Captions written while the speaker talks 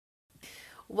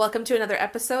Welcome to another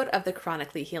episode of the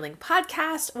Chronically Healing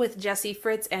Podcast with Jesse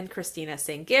Fritz and Christina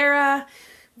Sangera.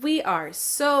 We are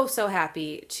so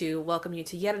happy to welcome you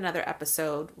to yet another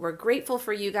episode. We're grateful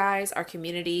for you guys, our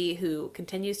community who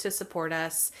continues to support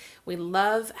us. We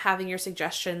love having your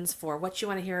suggestions for what you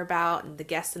want to hear about and the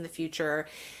guests in the future.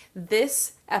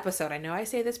 This episode, I know I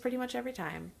say this pretty much every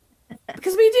time,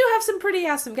 because we do have some pretty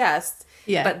awesome guests.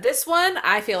 Yeah. But this one,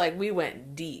 I feel like we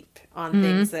went deep on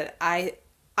things that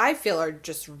I feel are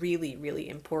just really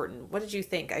important. What did you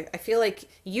think? I feel like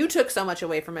you took so much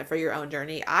away from it for your own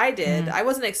journey. I did. I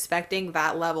wasn't expecting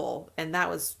that level, and that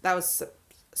was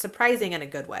surprising in a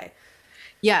good way.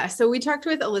 Yeah. So we talked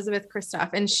with Elisabeth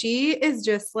Kristof, and she is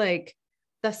just like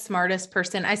the smartest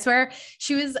person. I swear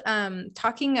she was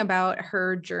talking about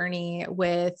her journey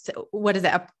with, what is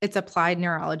it? It's applied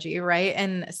neurology, right?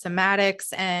 And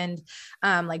somatics and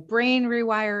like brain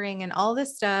rewiring and all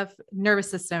this stuff, nervous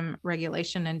system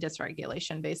regulation and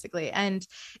dysregulation, basically. And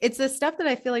it's the stuff that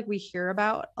I feel like we hear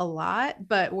about a lot,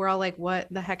 but we're all like, what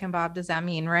the heck and Bob does that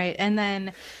mean? Right. And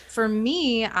then for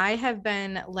me, I have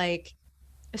been like,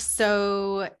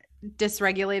 so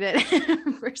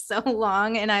dysregulated for so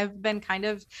long, and I've been kind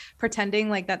of pretending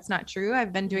like that's not true.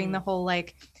 I've been doing the whole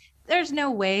like, there's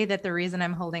no way that the reason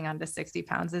I'm holding on to 60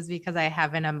 pounds is because I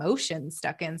have an emotion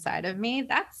stuck inside of me.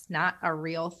 That's not a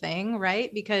real thing,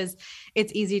 right? Because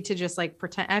it's easy to just like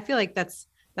pretend. I feel like that's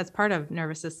part of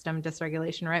nervous system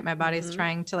dysregulation, right? My body's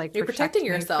trying to like, You're protecting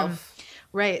yourself.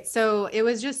 Right. So it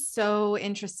was just so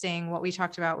interesting what we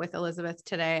talked about with Elisabeth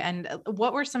today. And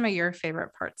what were some of your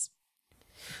favorite parts?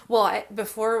 Well,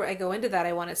 before I go into that,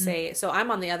 I want to say, so I'm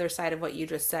on the other side of what you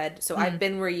just said. So I've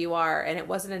been where you are, and it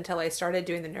wasn't until I started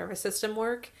doing the nervous system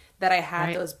work that I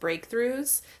had those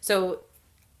breakthroughs. So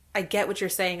I get what you're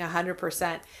saying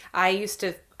 100%. I used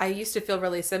to feel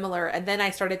really similar, and then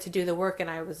I started to do the work and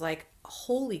I was like,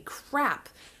 holy crap,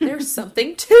 there's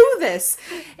something to this.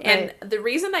 And the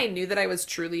reason I knew that I was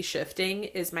truly shifting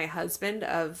is my husband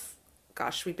of,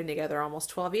 gosh, we've been together almost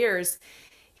 12 years.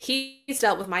 He's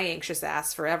dealt with my anxious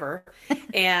ass forever.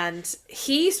 And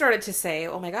he started to say,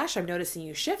 oh my gosh, I'm noticing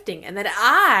you shifting. And then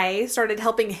I started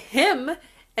helping him,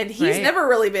 and he's never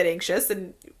really been anxious.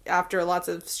 And after lots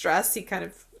of stress, he kind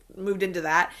of moved into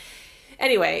that.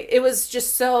 Anyway, it was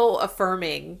just so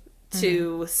affirming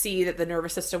to see that the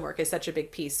nervous system work is such a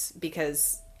big piece,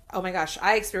 because, oh my gosh,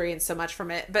 I experienced so much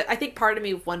from it. But I think part of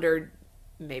me wondered,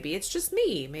 maybe it's just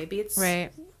me. Maybe it's...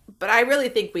 Right. But I really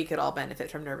think we could all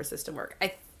benefit from nervous system work.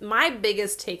 My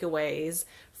biggest takeaways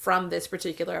from this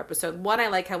particular episode, one, I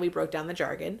like how we broke down the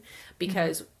jargon,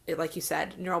 because like you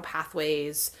said, neural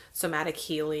pathways, somatic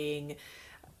healing.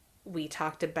 We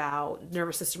talked about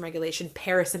nervous system regulation,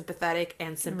 parasympathetic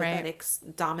and sympathetic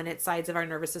dominant sides of our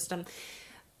nervous system.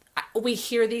 We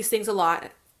hear these things a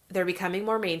lot. They're becoming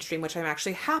more mainstream, which I'm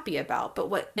actually happy about. But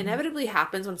what inevitably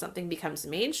happens when something becomes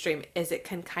mainstream is it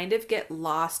can kind of get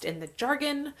lost in the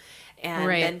jargon, and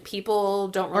then people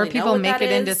don't really know what that is. Or people make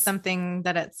it into something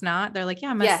that it's not. They're like,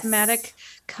 yeah, I'm a somatic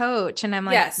coach. And I'm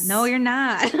like, no, you're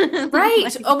not. Right.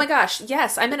 Like, oh my gosh.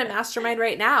 Yes. I'm in a mastermind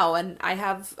right now, and I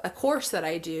have a course that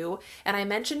I do. And I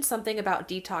mentioned something about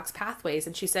detox pathways.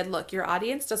 And she said, look, your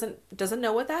audience doesn't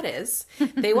know what that is.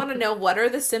 They want to know what are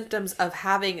the symptoms of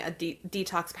having a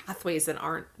detox pathways that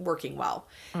aren't working well.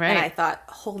 Right. And I thought,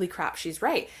 holy crap, she's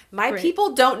right. My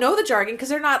people don't know the jargon because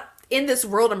they're not in this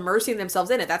world immersing themselves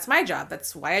in it. That's my job.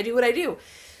 That's why I do what I do.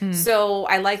 So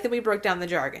I like that we broke down the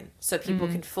jargon so people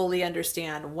can fully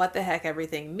understand what the heck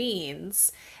everything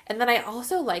means. And then I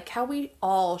also like how we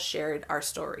all shared our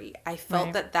story. I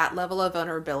felt that level of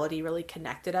vulnerability really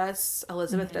connected us.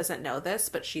 Elisabeth doesn't know this,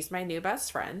 but she's my new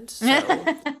best friend. So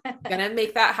I'm going to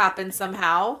make that happen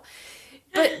somehow.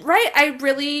 But I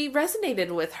really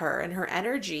resonated with her and her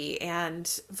energy,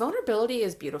 and vulnerability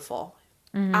is beautiful.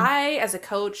 I, as a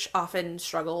coach, often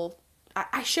struggle.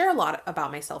 I share a lot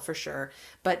about myself for sure,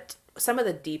 but some of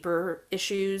the deeper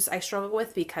issues I struggle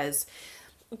with, because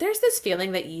there's this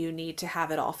feeling that you need to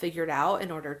have it all figured out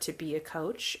in order to be a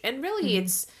coach. And really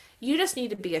you just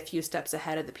need to be a few steps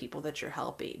ahead of the people that you're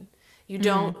helping. You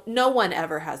don't, no one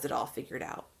ever has it all figured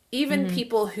out. Even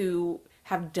people who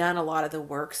have done a lot of the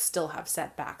work still have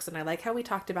setbacks. And I like how we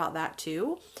talked about that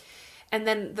too. And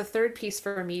then the third piece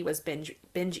for me was binge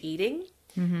eating.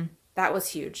 That was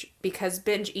huge, because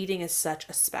binge eating is such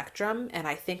a spectrum. And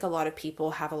I think a lot of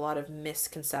people have a lot of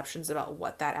misconceptions about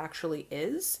what that actually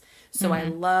is. So I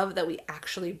love that we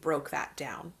actually broke that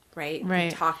down, right? We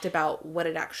talked about what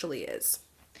it actually is.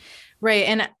 Right.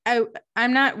 And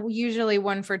I'm not usually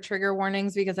one for trigger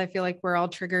warnings, because I feel like we're all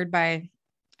triggered by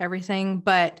everything,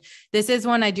 but this is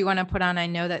one I do want to put on. I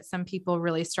know that some people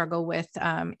really struggle with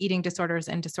eating disorders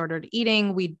and disordered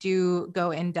eating. We do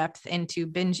go in depth into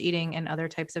binge eating and other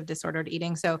types of disordered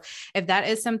eating. So if that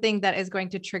is something that is going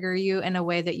to trigger you in a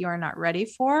way that you are not ready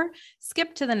for,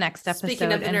 skip to the next episode.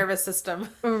 Speaking of the nervous system.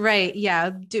 Right.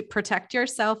 Yeah. Do protect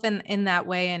yourself in that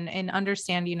way, and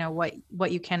understand,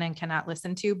 what you can and cannot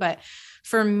listen to. But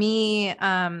for me,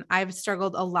 I've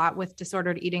struggled a lot with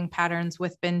disordered eating patterns,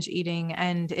 with binge eating.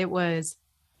 And it was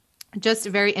just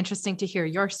very interesting to hear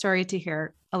your story, to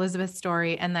hear Elisabeth's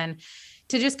story, and then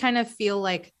to just kind of feel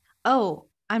like, oh,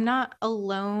 I'm not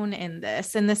alone in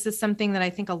this. And this is something that I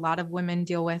think a lot of women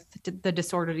deal with, the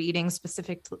disordered eating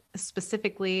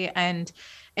specifically, and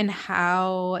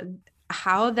how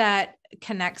that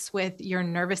connects with your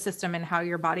nervous system and how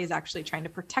your body is actually trying to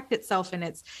protect itself. And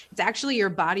it's actually your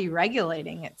body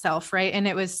regulating itself. Right. And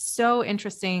it was so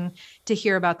interesting to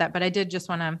hear about that. But I did just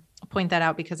want to point that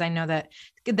out because I know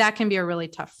that can be a really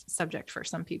tough subject for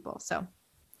some people. So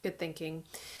good thinking.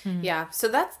 Mm-hmm. Yeah. So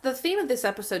that's the theme of this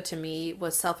episode to me,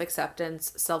 was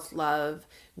self-acceptance, self-love,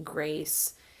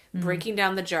 grace, breaking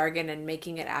down the jargon and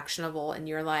making it actionable in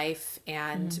your life,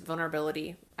 and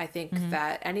vulnerability. I think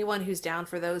that anyone who's down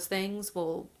for those things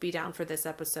will be down for this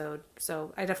episode.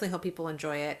 So I definitely hope people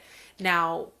enjoy it.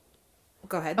 Now,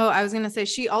 go ahead. Oh, I was going to say,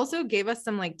 she also gave us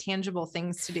some like tangible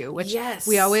things to do, which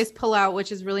we always pull out,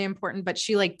 which is really important. But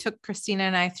she like took Christina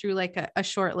and I through like a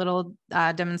short little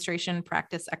demonstration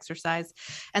practice exercise.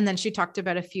 And then she talked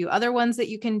about a few other ones that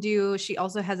you can do. She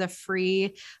also has a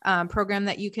free program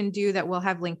that you can do that we'll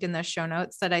have linked in the show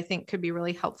notes that I think could be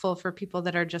really helpful for people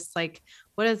that are just like,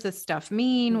 what does this stuff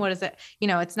mean? What is it?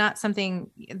 It's not something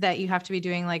that you have to be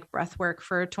doing like breath work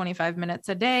for 25 minutes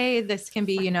a day. This can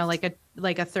be,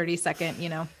 like a 30-second,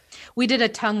 we did a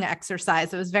tongue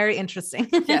exercise. It was very interesting.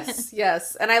 Yes.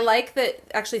 Yes. And I like that.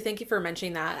 Actually, thank you for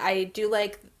mentioning that. I do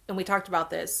like, and we talked about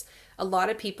this, a lot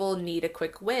of people need a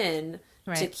quick win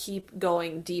to keep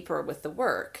going deeper with the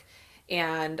work.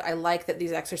 And I like that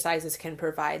these exercises can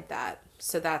provide that.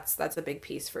 So that's a big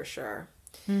piece for sure.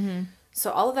 Mm-hmm.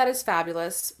 So all of that is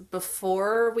fabulous.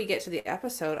 Before we get to the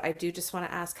episode, I do just want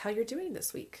to ask how you're doing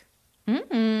this week.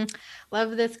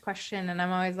 Love this question. And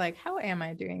I'm always like, how am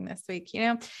I doing this week?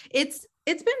 I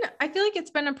feel like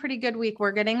it's been a pretty good week.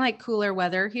 We're getting like cooler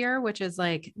weather here, which is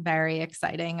like very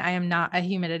exciting. I am not a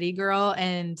humidity girl,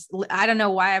 and I don't know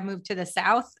why I moved to the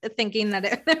South thinking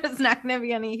that there was not going to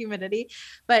be any humidity,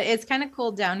 but it's kind of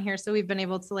cooled down here. So we've been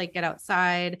able to like get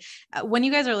outside. When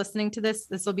you guys are listening to this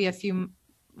will be a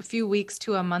few weeks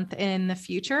to a month in the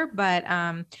future, but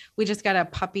we just got a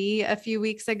puppy a few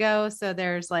weeks ago. So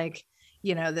there's like,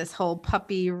 this whole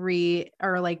puppy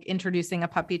introducing a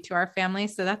puppy to our family.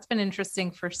 So that's been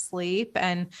interesting for sleep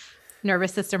and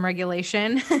nervous system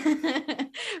regulation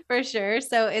for sure.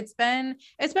 So it's been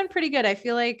pretty good. I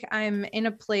feel like I'm in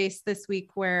a place this week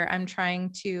where I'm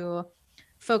trying to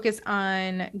focus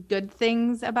on good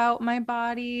things about my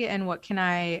body and what can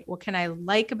I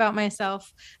like about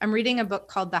myself. I'm reading a book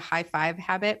called The High Five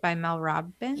Habit by Mel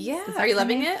Robbins. Yeah. Are you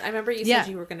loving it? I remember you said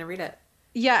you were going to read it.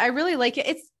 Yeah, I really like it.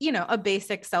 It's, a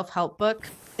basic self-help book.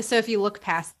 So if you look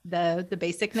past the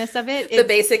basicness of it, the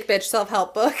basic bitch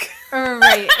self-help book.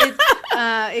 Right.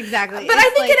 It's, exactly. But I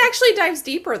think it actually dives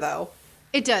deeper though.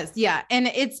 It does. Yeah. And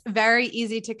it's very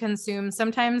easy to consume.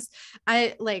 Sometimes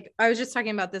I was just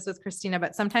talking about this with Christina,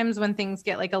 but sometimes when things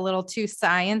get like a little too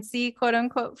sciencey, quote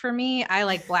unquote, for me, I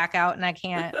like black out and I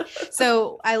can't.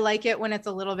 So I like it when it's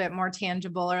a little bit more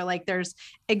tangible, or like there's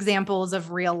examples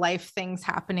of real life things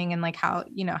happening and like how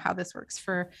this works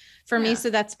for me. So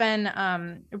that's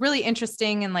been really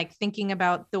interesting, and like thinking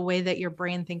about the way that your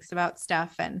brain thinks about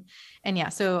stuff. And yeah,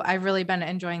 so I've really been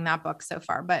enjoying that book so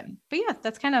far, but yeah,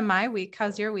 that's kind of my week.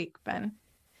 How's your week been?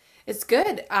 It's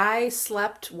good. I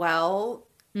slept well.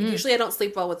 Usually I don't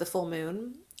sleep well with the full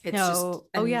moon. It's just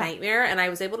a nightmare. And I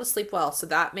was able to sleep well. So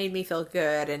that made me feel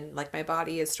good. And like my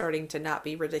body is starting to not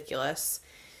be ridiculous.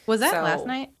 Was that last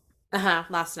night?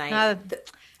 Last night.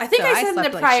 I think I said in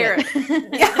a prior,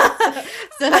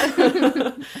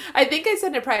 I think I said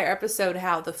in a prior episode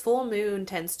how the full moon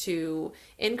tends to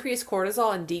increase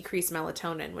cortisol and decrease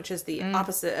melatonin, which is the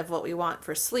opposite of what we want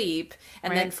for sleep.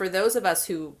 And then for those of us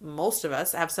most of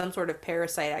us have some sort of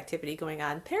parasite activity going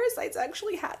on, parasites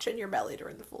actually hatch in your belly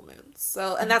during the full moon.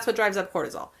 So, and that's what drives up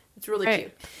cortisol. It's really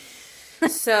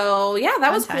cute. So yeah,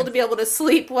 that was cool to be able to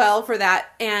sleep well for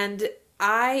that. And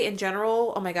in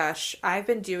general, oh my gosh, I've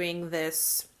been doing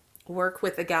this work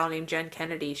with a gal named Jen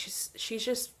Kennedy. She's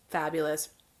just fabulous.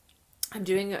 I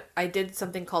did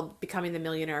something called Becoming the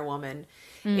Millionaire Woman,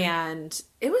 and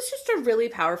it was just a really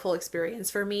powerful experience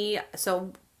for me.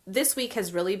 So this week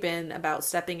has really been about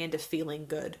stepping into feeling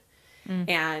good, Mm.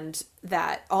 and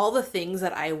that all the things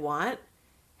that I want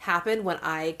happen when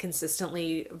I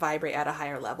consistently vibrate at a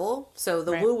higher level. So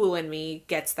the Right. woo woo in me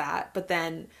gets that. But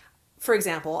then, for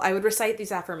example, I would recite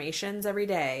these affirmations every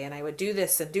day and I would do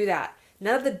this and do that.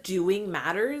 None of the doing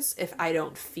matters if I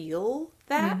don't feel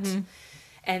that. Mm-hmm.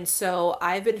 And so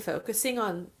I've been focusing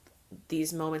on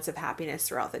these moments of happiness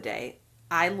throughout the day.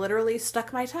 I literally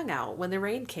stuck my tongue out when the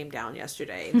rain came down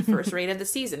yesterday, the first rain of the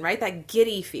season, right? That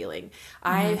giddy feeling.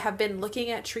 I Mm-hmm. have been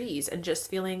looking at trees and just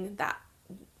feeling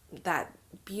that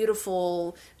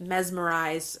beautiful,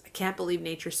 mesmerized, I can't believe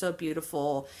nature's so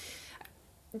beautiful.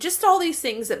 Just all these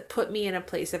things that put me in a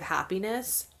place of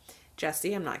happiness.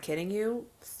 Jesse, I'm not kidding you.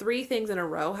 3 things in a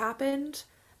row happened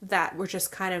that were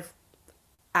just kind of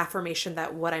affirmation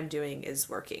that what I'm doing is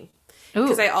working.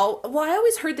 Because Ooh. I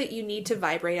always heard that you need to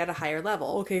vibrate at a higher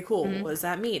level. Okay, cool. Mm-hmm. What does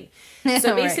that mean? Yeah,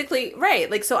 So right. basically, right.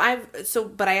 Like,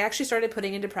 but I actually started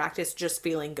putting into practice just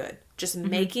feeling good, just Mm-hmm.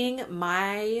 making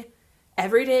my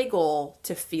everyday goal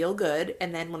to feel good.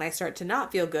 And then when I start to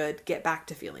not feel good, get back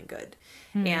to feeling good.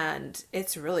 Mm-hmm. And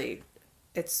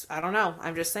I don't know.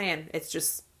 I'm just saying, it's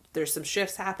just, there's some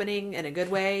shifts happening in a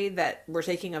good way that were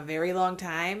taking a very long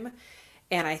time.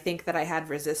 And I think that I had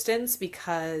resistance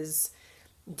because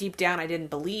deep down I didn't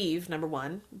believe, number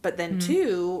one, but then Mm-hmm.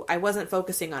 2, I wasn't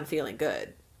focusing on feeling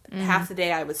good. Mm-hmm. Half the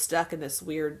day I was stuck in this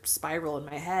weird spiral in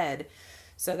my head.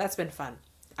 So that's been fun.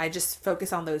 I just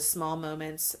focus on those small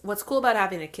moments. What's cool about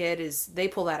having a kid is they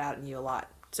pull that out in you a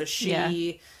lot. So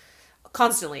she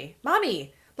constantly,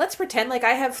 Mommy, let's pretend like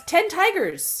I have 10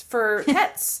 tigers for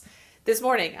pets. This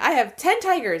morning, I have 10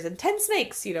 tigers and 10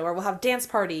 snakes, or we'll have dance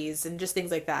parties and just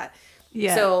things like that.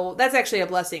 Yeah. So that's actually a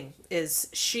blessing, is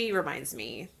she reminds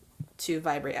me to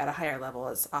vibrate at a higher level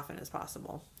as often as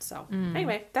possible. So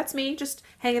anyway, that's me just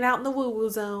hanging out in the woo-woo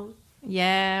zone.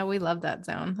 Yeah, we love that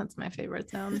zone. That's my favorite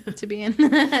zone to be in.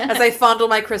 As I fondle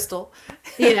my crystal.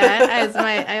 Yeah,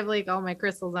 I have like all my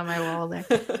crystals on my wall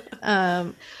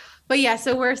there. But yeah,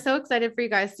 so we're so excited for you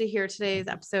guys to hear today's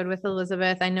episode with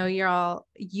Elisabeth. I know you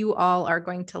all are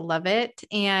going to love it.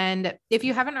 And if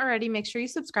you haven't already, make sure you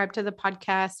subscribe to the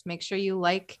podcast. Make sure you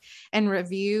like and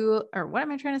review, or what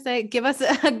am I trying to say? Give us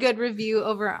a good review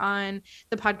over on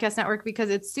the podcast network, because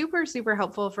it's super, super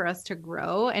helpful for us to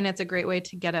grow. And it's a great way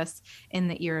to get us in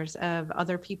the ears of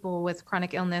other people with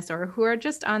chronic illness or who are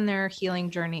just on their healing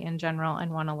journey in general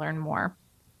and want to learn more.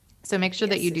 So make sure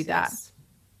that you do that.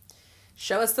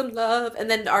 Show us some love.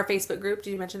 And then our Facebook group. Did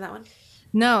you mention that one?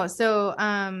 No. So,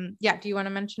 yeah. Do you want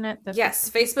to mention it? Yes.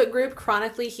 Facebook group,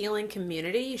 Chronically Healing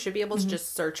Community. You should be able to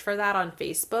just search for that on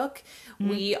Facebook.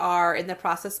 We are in the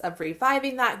process of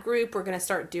reviving that group. We're going to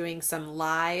start doing some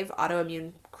live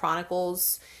autoimmune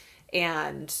chronicles,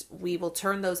 and we will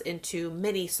turn those into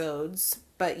mini-sodes,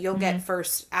 but you'll get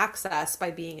first access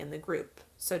by being in the group.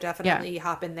 So definitely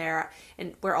hop in there.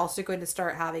 And we're also going to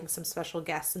start having some special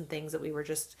guests and things that we were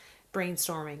just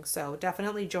brainstorming. So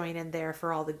definitely join in there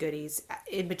for all the goodies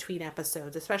in between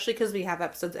episodes, especially because we have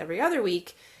episodes every other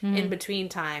week. In between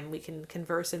time, we can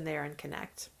converse in there and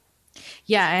connect.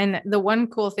 Yeah. And the one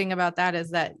cool thing about that is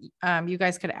that you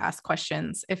guys could ask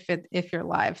questions if you're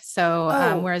live.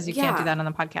 So whereas you can't do that on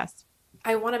the podcast.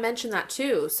 I want to mention that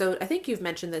too. So I think you've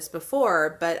mentioned this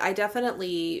before, but I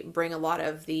definitely bring a lot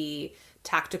of the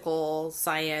tactical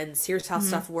science, here's how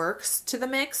stuff works to the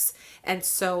mix. And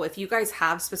so if you guys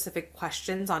have specific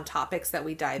questions on topics that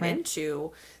we dive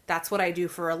into, that's what I do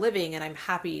for a living, and I'm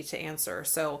happy to answer.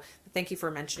 So thank you for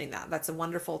mentioning that. That's a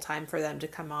wonderful time for them to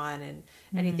come on, and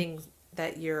anything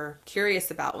that you're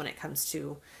curious about when it comes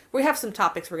to, we have some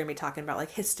topics we're going to be talking about,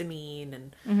 like histamine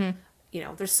and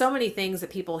there's so many things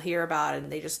that people hear about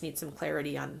and they just need some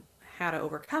clarity on how to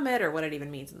overcome it or what it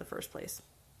even means in the first place.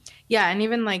 Yeah. And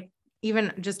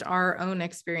even just our own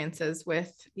experiences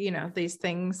with, these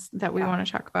things that we want to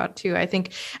talk about too. I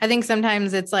think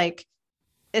sometimes it's like,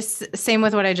 it's same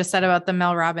with what I just said about the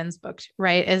Mel Robbins book,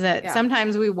 right? Is that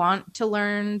sometimes we want to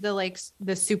learn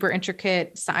the super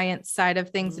intricate science side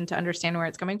of things and to understand where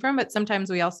it's coming from. But sometimes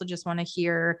we also just want to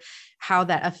hear how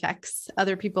that affects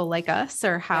other people like us,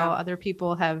 or how other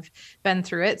people have been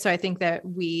through it. So I think that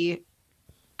we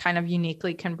kind of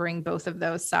uniquely can bring both of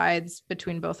those sides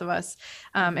between both of us,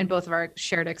 and both of our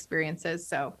shared experiences.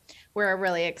 So we're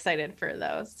really excited for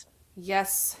those.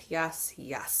 Yes, yes,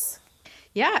 yes.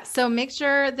 Yeah. So make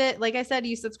sure that, like I said,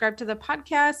 you subscribe to the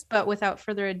podcast, but without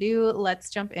further ado, let's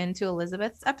jump into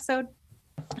Elisabeth's episode.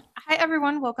 Hi,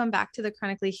 everyone. Welcome back to the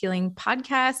Chronically Healing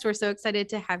podcast. We're so excited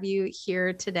to have you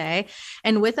here today.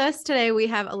 And with us today, we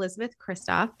have Elisabeth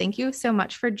Kristof. Thank you so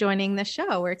much for joining the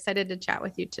show. We're excited to chat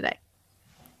with you today.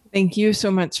 Thank you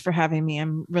so much for having me.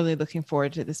 I'm really looking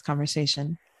forward to this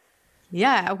conversation.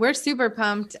 Yeah, we're super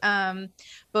pumped.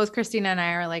 Both Christina and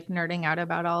I are like nerding out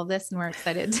about all of this, and we're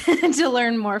excited to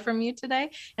learn more from you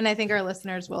today. And I think our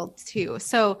listeners will too.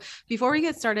 So, before we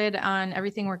get started on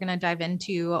everything we're going to dive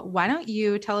into, why don't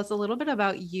you tell us a little bit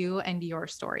about you and your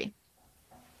story?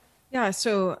 Yeah,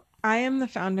 so I am the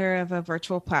founder of a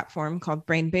virtual platform called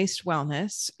Brain Based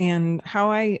Wellness. And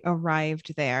how I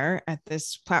arrived there at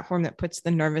this platform that puts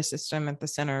the nervous system at the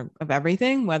center of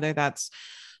everything, whether that's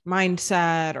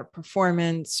mindset or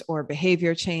performance or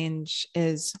behavior change,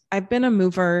 is I've been a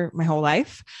mover my whole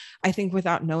life. I think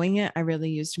without knowing it, I really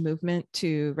used movement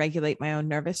to regulate my own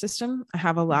nervous system. I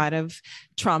have a lot of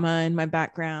trauma in my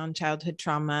background, childhood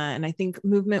trauma, and I think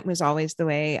movement was always the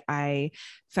way I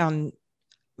found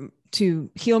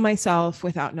to heal myself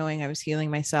without knowing I was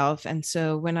healing myself. And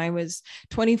so when I was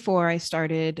 24, I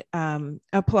started a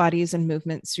Pilates and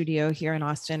movement studio here in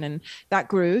Austin, and that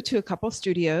grew to a couple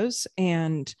studios.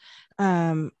 And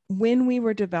when we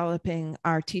were developing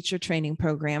our teacher training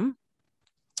program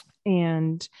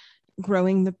and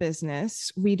growing the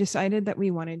business, we decided that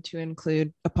we wanted to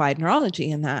include applied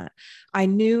neurology in that. I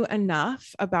knew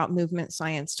enough about movement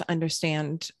science to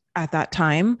understand at that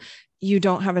time, you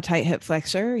don't have a tight hip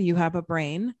flexor, you have a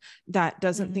brain that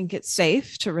doesn't think it's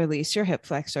safe to release your hip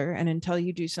flexor. And until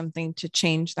you do something to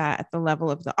change that at the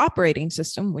level of the operating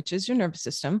system, which is your nervous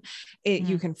system,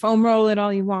 you can foam roll it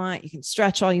all you want, you can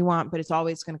stretch all you want, but it's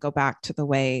always going to go back to the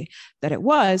way that it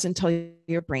was until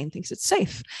your brain thinks it's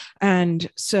safe. And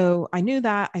so I knew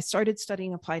that. I started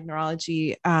studying applied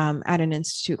neurology at an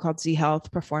institute called Z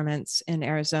Health Performance in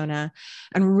Arizona,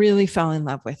 and really fell in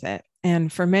love with it.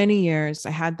 And for many years, I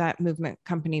had that movement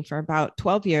company for about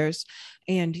 12 years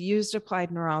and used applied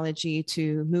neurology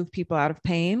to move people out of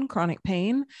pain, chronic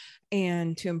pain,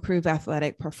 and to improve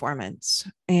athletic performance.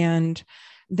 And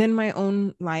then my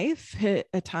own life hit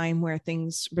a time where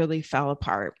things really fell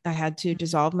apart. I had to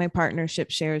dissolve my partnership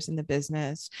shares in the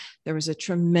business. There was a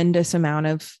tremendous amount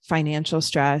of financial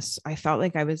stress. I felt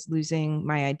like I was losing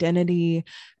my identity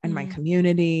and my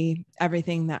community,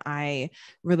 everything that I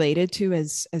related to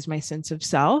as my sense of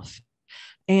self.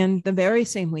 And the very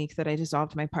same week that I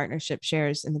dissolved my partnership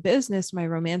shares in the business, my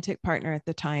romantic partner at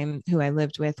the time, who I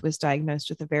lived with, was diagnosed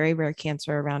with a very rare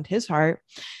cancer around his heart.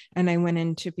 And I went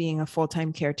into being a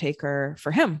full-time caretaker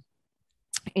for him.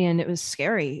 And it was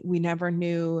scary. We never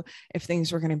knew if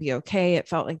things were going to be okay. It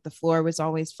felt like the floor was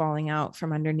always falling out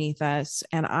from underneath us.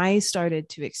 And I started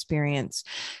to experience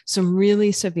some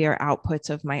really severe outputs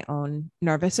of my own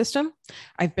nervous system.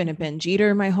 I've been a binge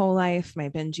eater my whole life. My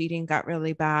binge eating got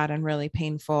really bad and really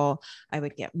painful. I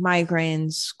would get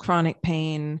migraines, chronic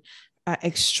pain,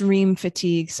 extreme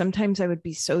fatigue. Sometimes I would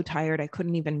be so tired I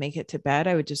couldn't even make it to bed.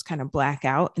 I would just kind of black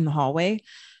out in the hallway.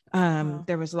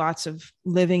 There was lots of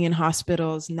living in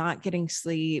hospitals, not getting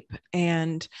sleep.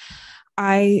 And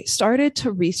I started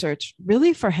to research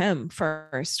really for him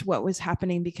first what was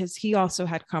happening, because he also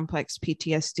had complex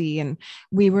PTSD and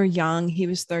we were young. He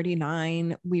was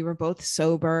 39. We were both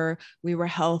sober. We were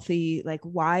healthy. Like,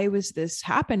 why was this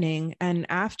happening? And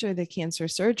after the cancer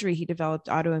surgery, he developed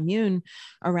autoimmune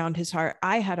around his heart.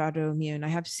 I had autoimmune. I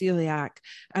have celiac.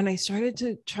 And I started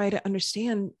to try to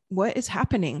understand what is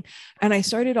happening. And I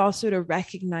started also to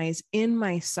recognize in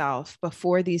myself,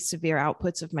 before these severe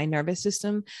outputs of my nervous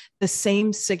system, the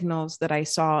same signals that I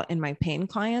saw in my pain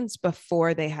clients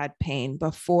before they had pain,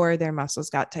 before their muscles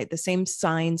got tight, the same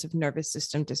signs of nervous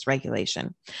system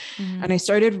dysregulation. And I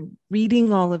started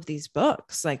reading all of these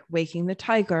books, like Waking the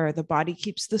Tiger, The Body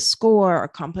Keeps the Score, or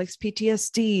Complex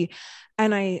PTSD.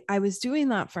 And I was doing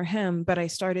that for him, but I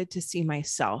started to see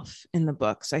myself in the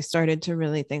books. I started to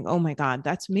really think, oh my God,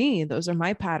 that's me. Those are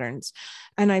my patterns.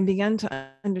 And I began to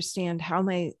understand how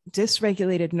my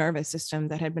dysregulated nervous system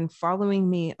that had been following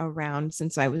me around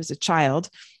since I was a child,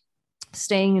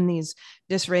 staying in these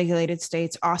dysregulated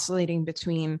states, oscillating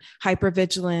between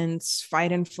hypervigilance,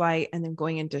 fight and flight, and then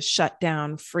going into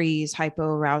shutdown, freeze,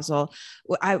 hypoarousal.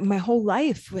 My whole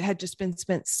life had just been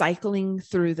spent cycling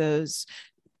through those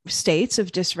states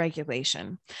of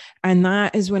dysregulation. And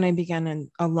that is when I began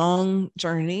a long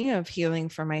journey of healing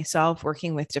for myself,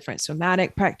 working with different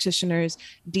somatic practitioners,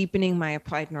 deepening my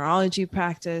applied neurology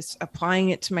practice, applying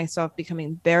it to myself,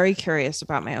 becoming very curious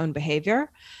about my own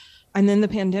behavior. And then the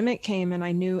pandemic came, and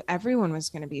I knew everyone was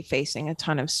going to be facing a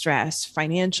ton of stress,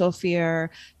 financial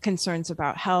fear, concerns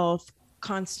about health,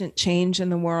 constant change in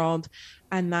the world.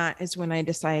 And that is when I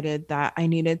decided that I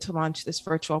needed to launch this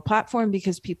virtual platform,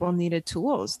 because people needed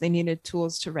tools. They needed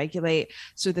tools to regulate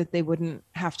so that they wouldn't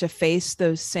have to face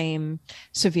those same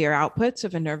severe outputs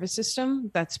of a nervous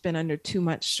system that's been under too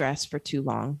much stress for too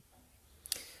long.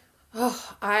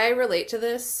 Oh, I relate to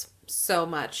this so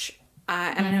much.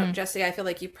 And I know, Mm. Jesse, I feel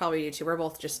like you probably do too. We're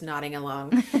both just nodding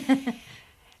along.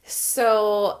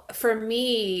 So for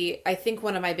me, I think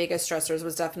one of my biggest stressors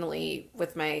was definitely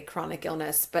with my chronic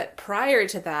illness. But prior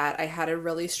to that, I had a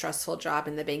really stressful job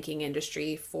in the banking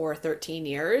industry for 13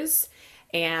 years.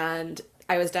 And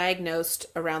I was diagnosed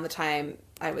around the time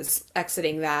I was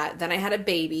exiting that. Then I had a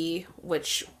baby,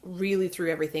 which really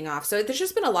threw everything off. So there's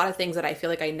just been a lot of things that I feel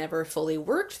like I never fully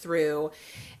worked through.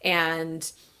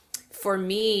 And for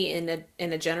me, in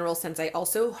a general sense, I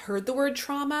also heard the word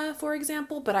trauma, for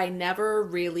example, but I never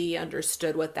really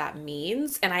understood what that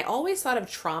means. And I always thought of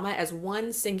trauma as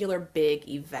one singular big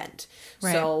event.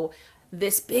 Right. So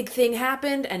this big thing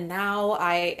happened and now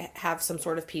I have some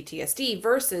sort of PTSD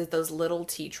versus those little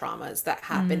T traumas that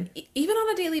happen Mm. even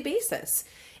on a daily basis.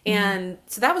 Mm. And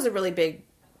so that was a really big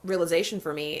realization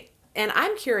for me. And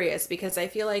I'm curious because I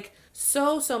feel like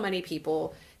so many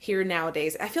people here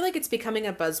nowadays, I feel like it's becoming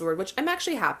a buzzword, which I'm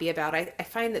actually happy about. I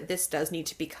find that this does need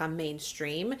to become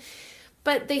mainstream.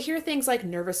 But they hear things like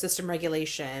nervous system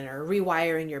regulation or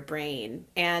rewiring your brain,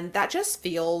 and that just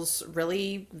feels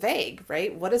really vague,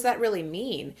 right? What does that really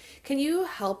mean? Can you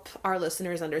help our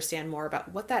listeners understand more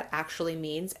about what that actually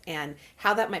means and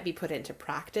how that might be put into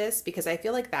practice? Because I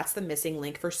feel like that's the missing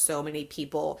link for so many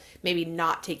people, maybe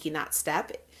not taking that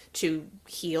step to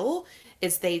heal,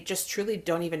 is they just truly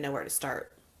don't even know where to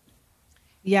start.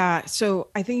 Yeah, so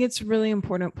I think it's a really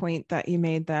important point that you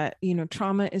made that,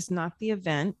 trauma is not the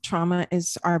event. Trauma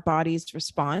is our body's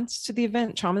response to the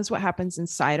event. Trauma is what happens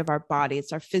inside of our body.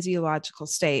 It's our physiological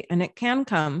state. And it can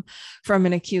come from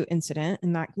an acute incident,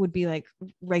 and that would be like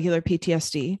regular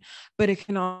PTSD, but it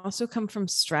can also come from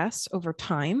stress over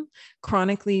time,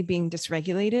 chronically being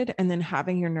dysregulated, and then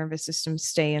having your nervous system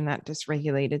stay in that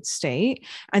dysregulated state.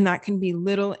 And that can be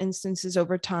little instances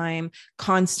over time,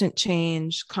 constant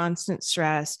change, constant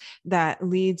stress that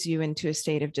leads you into a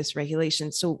state of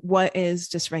dysregulation. So, what is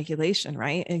dysregulation,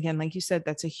 right? Again, like you said,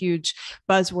 that's a huge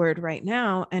buzzword right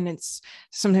now. And it's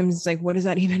sometimes it's like, what does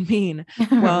that even mean?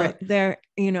 Well, Right.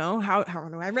 how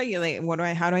do I regulate?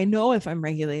 How do I know if I'm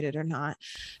regulated or not?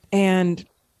 And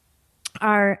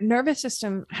our nervous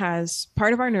system has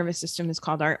part of our nervous system is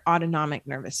called our autonomic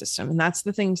nervous system. And that's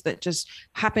the things that just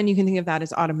happen. You can think of that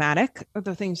as automatic, or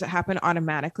the things that happen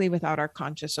automatically without our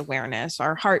conscious awareness,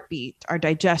 our heartbeat, our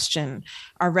digestion,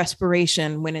 our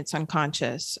respiration when it's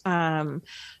unconscious,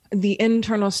 the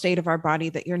internal state of our body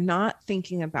that you're not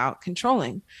thinking about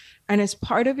controlling. And as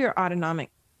part of your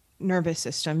autonomic nervous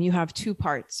system, you have two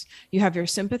parts. You have your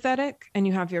sympathetic and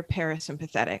you have your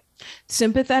parasympathetic.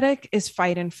 Sympathetic is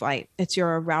fight and flight. It's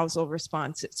your arousal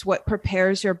response. It's what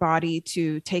prepares your body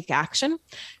to take action.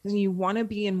 And you want to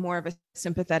be in more of a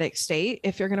sympathetic state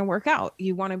if you're going to work out.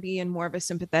 You want to be in more of a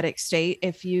sympathetic state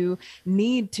if you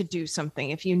need to do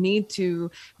something, if you need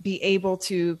to be able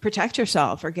to protect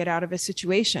yourself or get out of a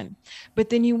situation. But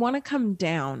then you want to come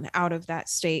down out of that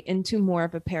state into more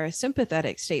of a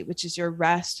parasympathetic state, which is your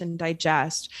rest and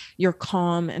digest, your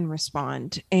calm and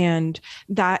respond. And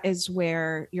that is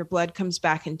where your blood comes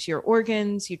back into your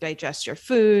organs, you digest your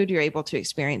food, you're able to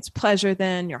experience pleasure,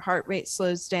 then your heart rate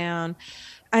slows down.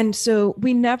 And so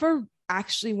we never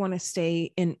actually want to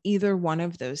stay in either one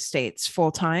of those states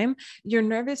full time. Your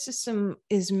nervous system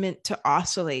is meant to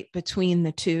oscillate between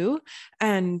the two.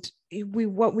 And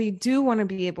what we do want to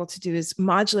be able to do is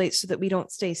modulate so that we don't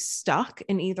stay stuck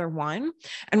in either one.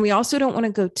 And we also don't want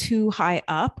to go too high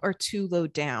up or too low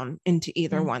down into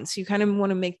either Mm. one. So you kind of want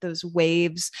to make those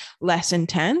waves less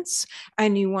intense,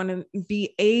 and you want to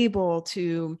be able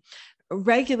to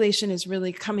regulation is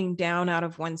really coming down out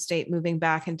of one state, moving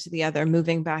back into the other,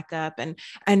 moving back up,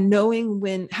 and knowing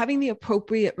when, having the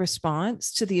appropriate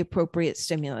response to the appropriate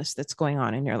stimulus that's going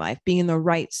on in your life, being in the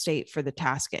right state for the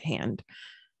task at hand.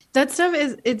 That stuff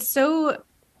it's so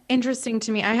interesting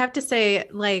to me. I have to say,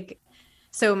 like,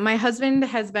 so my husband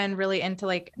has been really into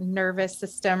like nervous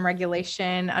system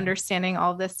regulation, understanding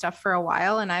all this stuff for a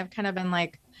while. And I've kind of been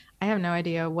like, I have no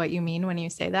idea what you mean when you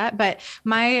say that. But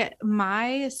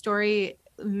my story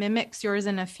mimics yours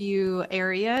in a few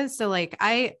areas. So like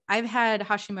I've had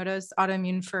Hashimoto's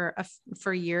autoimmune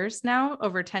for years now,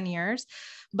 over 10 years.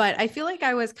 But I feel like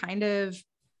I was kind of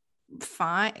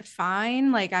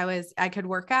fine. Like I could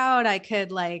work out, I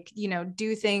could like,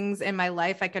 do things in my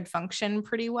life. I could function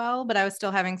pretty well, but I was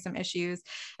still having some issues.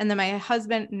 And then my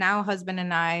husband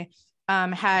and I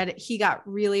he got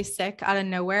really sick out of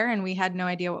nowhere and we had no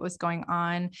idea what was going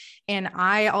on. And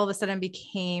I all of a sudden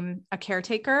became a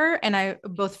caretaker, and I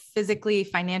both physically,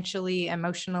 financially,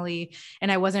 emotionally,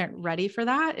 and I wasn't ready for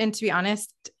that. And to be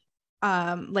honest,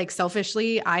 like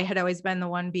selfishly, I had always been the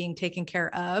one being taken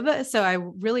care of. So I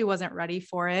really wasn't ready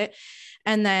for it.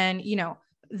 And then, you know,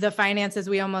 the finances,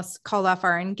 we almost called off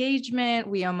our engagement.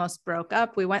 We almost broke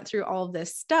up. We went through all of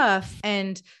this stuff.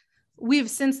 And we've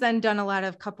since then done a lot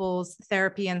of couples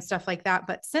therapy and stuff like that.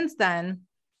 But since then,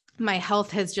 my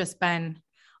health has just been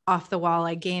off the wall.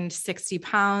 I gained 60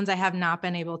 pounds. I have not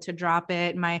been able to drop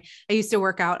it. I used to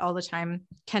work out all the time,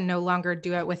 can no longer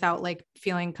do it without like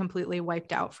feeling completely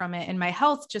wiped out from it. And my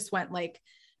health just went like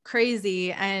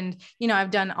crazy. And, you know, I've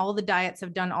done all the diets,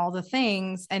 I've done all the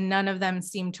things, and none of them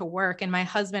seem to work. And my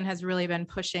husband has really been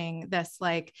pushing this,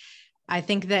 like, I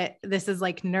think that this is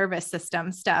like nervous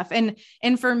system stuff. And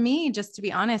for me, just to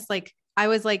be honest, like, I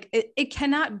was like, it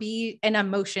cannot be an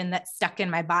emotion that's stuck in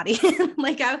my body.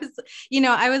 Like I was, you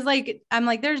know, I was like, I'm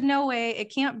like, there's no way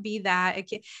it can't be that.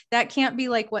 That can't be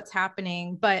like what's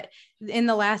happening. But in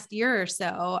the last year or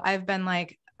so, I've been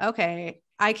like, okay,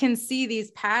 I can see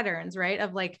these patterns, right?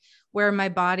 Of like where my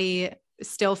body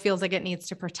still feels like it needs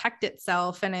to protect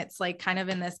itself. And it's like kind of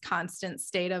in this constant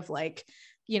state of like,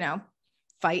 you know,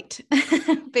 fight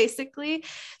basically.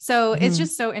 So it's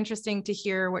just so interesting to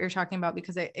hear what you're talking about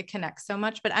because it connects so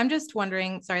much. But I'm just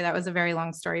wondering, sorry, that was a very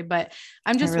long story, but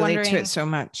I'm just wondering to it so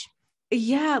much.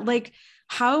 Yeah. Like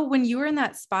how, when you were in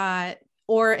that spot,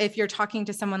 or if you're talking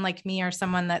to someone like me or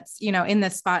someone that's, you know, in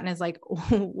this spot and is like,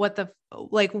 what the,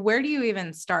 like, where do you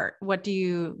even start? What do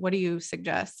you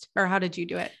suggest, or how did you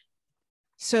do it?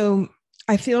 So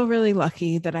I feel really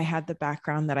lucky that I had the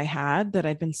background that I had, that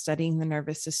I'd been studying the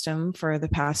nervous system for the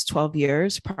past 12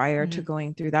 years prior to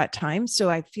going through that time. So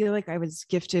I feel like I was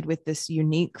gifted with this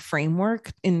unique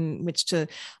framework in which to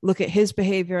look at his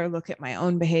behavior, look at my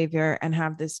own behavior, and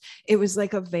have this, it was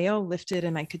like a veil lifted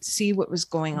and I could see what was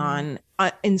going on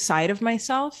inside of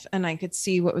myself. And I could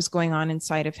see what was going on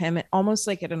inside of him, almost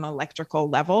like at an electrical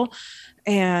level.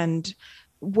 And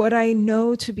what I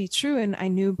know to be true, and I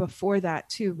knew before that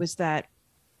too, was that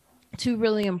two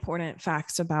really important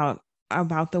facts about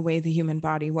the way the human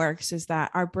body works is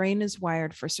that our brain is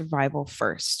wired for survival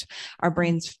first. Our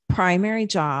brain's primary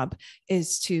job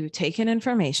is to take in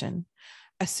information,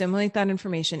 assimilate that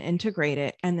information, integrate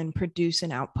it, and then produce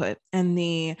an output. And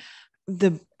the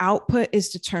output is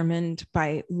determined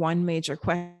by one major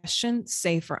question: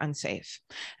 safe or unsafe.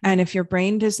 And if your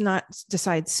brain does not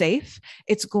decide safe,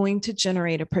 it's going to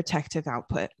generate a protective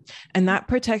output. And that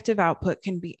protective output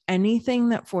can be anything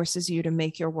that forces you to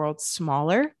make your world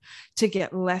smaller, to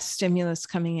get less stimulus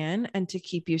coming in, and to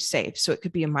keep you safe. So it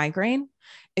could be a migraine.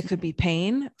 It could be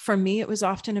pain. For me, it was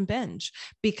often a binge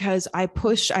because I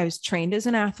was trained as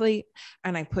an athlete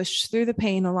and I pushed through the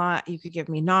pain a lot. You could give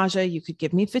me nausea, you could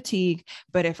give me fatigue,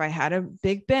 but if I had a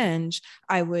big binge,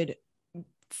 I would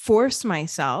force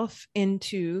myself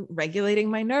into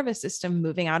regulating my nervous system,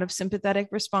 moving out of sympathetic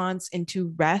response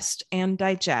into rest and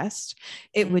digest.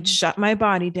 It would shut my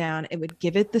body down. It would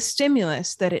give it the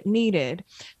stimulus that it needed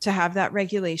to have that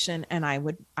regulation, and I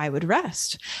would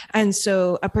rest. And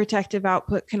so a protective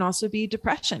output can also be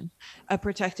depression. A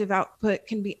protective output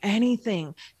can be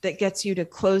anything that gets you to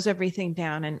close everything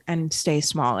down and stay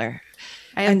smaller.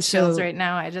 I have chills right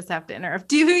now. I just have to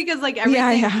interrupt you because like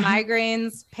everything,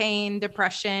 migraines, pain,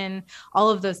 depression, all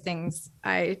of those things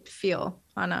I feel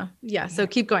so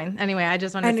keep going. Anyway, I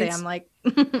just want to say I'm like,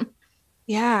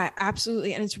 yeah,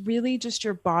 absolutely. And it's really just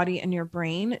your body and your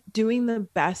brain doing the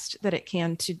best that it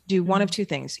can to do one of two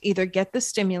things: either get the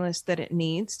stimulus that it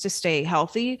needs to stay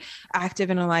healthy, active,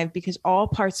 and alive, because all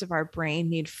parts of our brain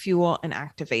need fuel and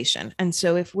activation. And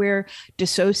so if we're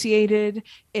dissociated,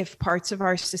 if parts of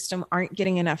our system aren't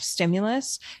getting enough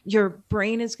stimulus, your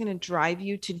brain is going to drive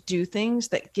you to do things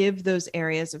that give those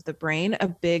areas of the brain a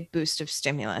big boost of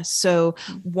stimulus. So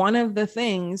one of the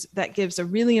things that gives a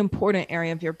really important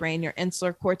area of your brain, your insular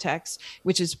cortex,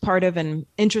 which is part of an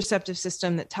interoceptive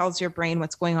system that tells your brain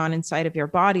what's going on inside of your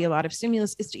body, a lot of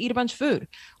stimulus, is to eat a bunch of food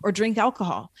or drink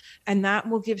alcohol. And that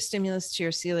will give stimulus to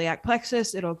your celiac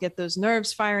plexus. It'll get those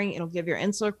nerves firing. It'll give your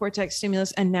insular cortex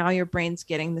stimulus. And now your brain's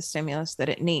getting the stimulus that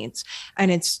it needs.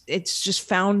 And it's just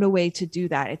found a way to do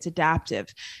that. It's adaptive.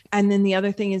 And then the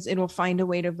other thing is it'll find a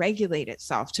way to regulate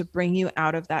itself to bring you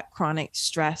out of that chronic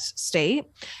stress state.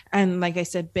 And like I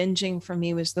said, binging for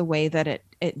me was the way that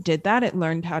it did that. It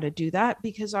learned how to do that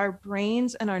because our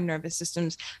brains and our nervous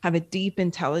systems have a deep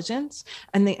intelligence,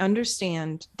 and they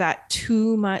understand that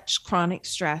too much chronic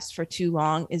stress for too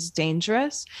long is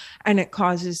dangerous and it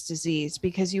causes disease,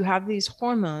 because you have these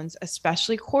hormones,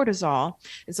 especially cortisol.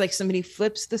 It's like somebody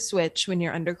flips the switch when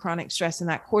you're under chronic stress, and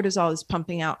that cortisol is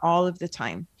pumping out all of the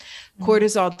time.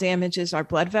 Cortisol damages our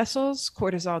blood vessels,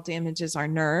 cortisol damages our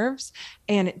nerves,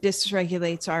 and it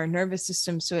dysregulates our nervous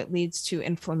system. So it leads to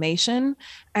inflammation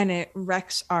and it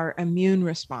wrecks our immune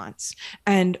response.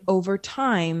 And over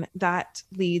time, that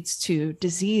leads to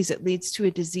disease. It leads to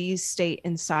a disease state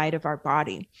inside of our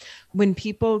body. When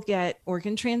people get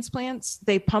organ transplants,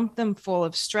 they pump them full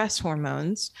of stress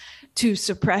hormones to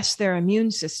suppress their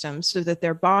immune system so that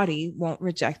their body won't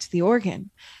reject the organ.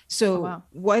 Oh, So, wow.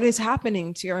 what is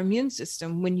happening to your immune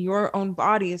system when your own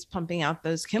body is pumping out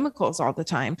those chemicals all the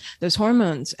time, those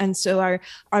hormones? And so,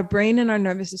 our brain and our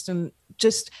nervous system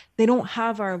just, they don't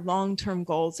have our long-term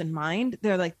goals in mind.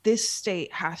 They're like, this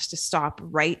state has to stop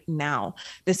right now.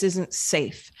 This isn't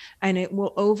safe. And it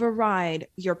will override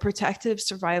your protective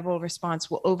survival response,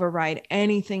 will override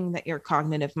anything that your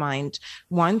cognitive mind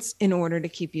wants in order to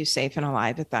keep you safe and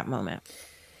alive at that moment.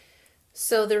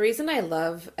 So, the reason I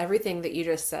love everything that you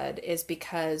just said is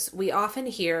because we often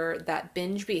hear that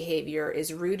binge behavior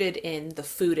is rooted in the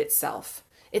food itself.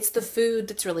 It's the food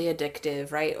that's really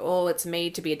addictive, right? Oh, it's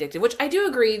made to be addictive, which I do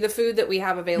agree. The food that we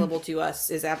have available to us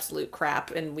is absolute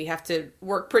crap, and we have to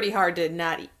work pretty hard to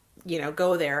not,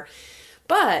 go there.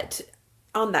 But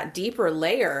on that deeper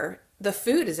layer, the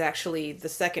food is actually the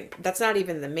second. That's not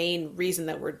even the main reason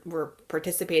that we're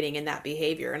participating in that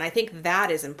behavior. And I think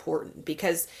that is important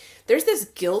because there's this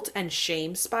guilt and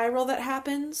shame spiral that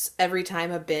happens every time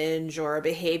a binge or a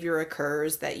behavior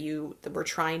occurs that we're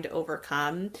trying to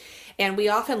overcome. And we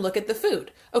often look at the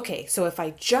food. Okay, so if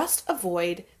I just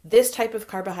avoid this type of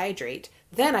carbohydrate,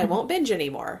 then I won't binge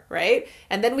anymore, right?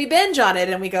 And then we binge on it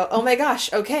and we go, oh my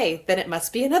gosh, okay, then it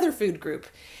must be another food group.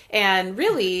 And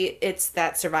really, it's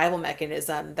that survival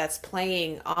mechanism that's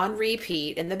playing on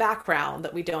repeat in the background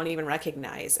that we don't even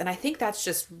recognize. And I think that's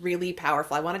just really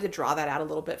powerful. I wanted to draw that out a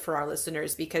little bit for our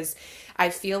listeners because I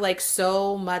feel like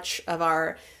so much of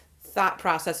our thought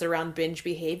process around binge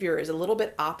behavior is a little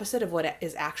bit opposite of what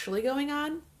is actually going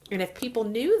on. And if people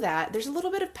knew that, there's a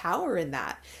little bit of power in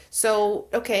that. So,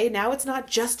 okay, now it's not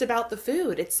just about the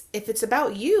food. If it's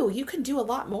about you, you can do a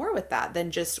lot more with that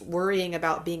than just worrying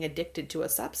about being addicted to a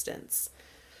substance.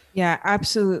 Yeah,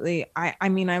 absolutely. I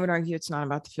mean, I would argue it's not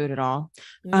about the food at all.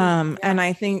 Yeah. And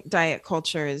I think diet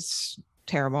culture is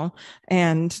terrible.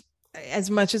 And as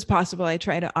much as possible, I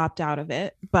try to opt out of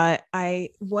it. But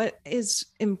what is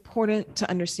important to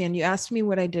understand, you asked me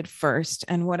what I did first,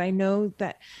 and what I know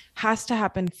that has to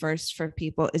happen first for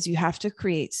people is you have to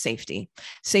create safety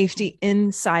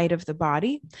inside of the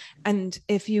body. And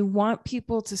if you want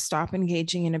people to stop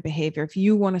engaging in a behavior, if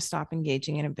you want to stop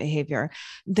engaging in a behavior,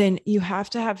 then you have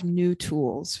to have new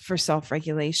tools for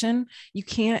self-regulation. You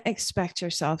can't expect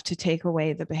yourself to take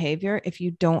away the behavior if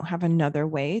you don't have another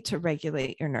way to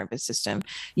regulate your nervous system.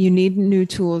 You need new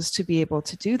tools to be able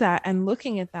to do that. And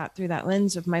looking at that through that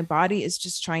lens of my body is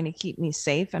just trying to keep me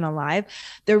safe and alive,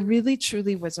 there really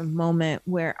truly was a moment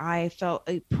where I felt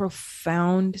a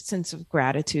profound sense of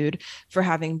gratitude for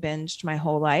having binged my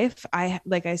whole life.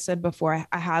 Like I said before,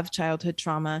 I have childhood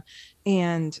trauma,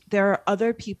 and there are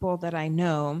other people that I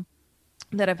know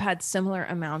that have had similar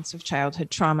amounts of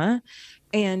childhood trauma,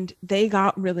 and they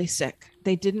got really sick.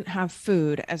 They didn't have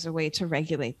food as a way to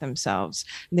regulate themselves.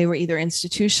 They were either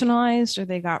institutionalized or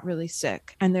they got really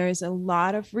sick. And there is a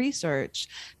lot of research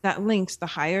that links the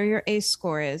higher your ACE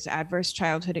score is, adverse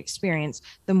childhood experience,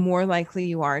 the more likely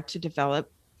you are to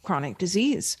develop chronic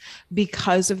disease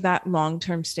because of that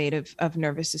long-term state of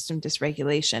nervous system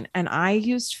dysregulation. And I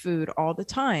used food all the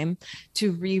time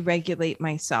to re-regulate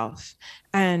myself.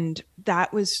 And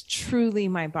that was truly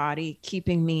my body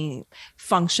keeping me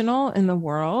functional in the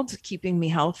world, keeping me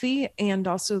healthy. And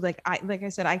also, like I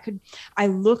said, I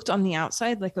looked on the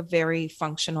outside like a very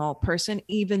functional person,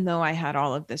 even though I had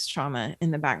all of this trauma in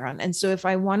the background. And so if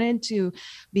I wanted to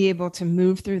be able to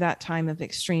move through that time of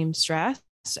extreme stress,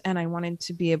 and I wanted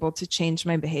to be able to change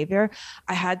my behavior,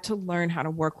 I had to learn how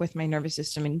to work with my nervous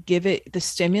system and give it the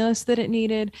stimulus that it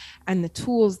needed and the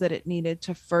tools that it needed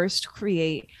to first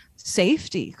create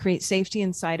safety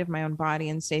inside of my own body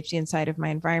and safety inside of my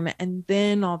environment. And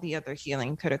then all the other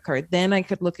healing could occur. Then I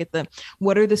could look at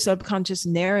what are the subconscious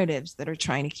narratives that are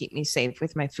trying to keep me safe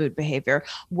with my food behavior?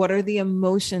 What are the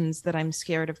emotions that I'm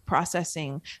scared of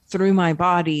processing through my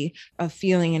body, of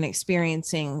feeling and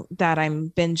experiencing, that I'm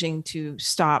binging to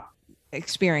stop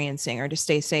experiencing or to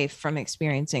stay safe from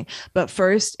experiencing? But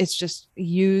first, it's just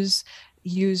use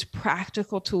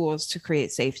practical tools to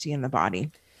create safety in the body.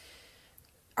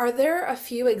 Are there a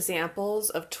few examples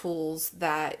of tools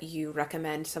that you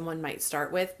recommend someone might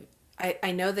start with?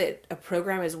 I know that a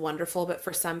program is wonderful, but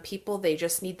for some people, they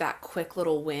just need that quick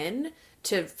little win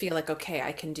to feel like, okay,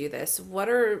 I can do this. What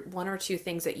are one or two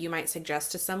things that you might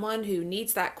suggest to someone who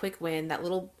needs that quick win, that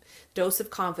little dose of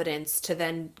confidence to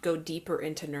then go deeper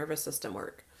into nervous system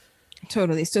work.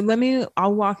 Totally. So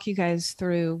I'll walk you guys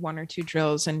through one or two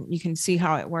drills and you can see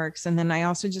how it works. And then I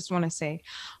also just want to say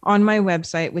on my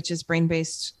website, which is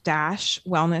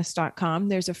brainbased-wellness.com,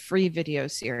 there's a free video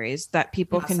series that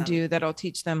people can do that'll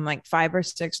teach them like 5 or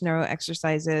 6 neuro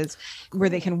exercises where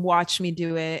they can watch me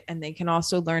do it. And they can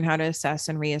also learn how to assess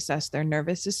and reassess their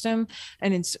nervous system.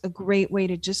 And it's a great way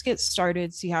to just get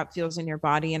started, see how it feels in your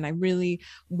body. And I really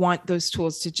want those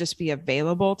tools to just be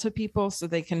available to people so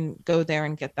they can go there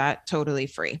and get that totally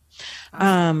free.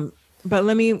 Awesome. But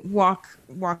let me walk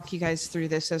you guys through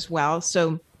this as well.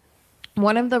 So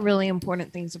one of the really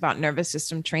important things about nervous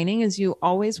system training is you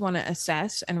always want to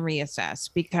assess and reassess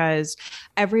because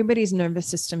everybody's nervous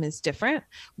system is different.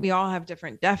 We all have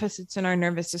different deficits in our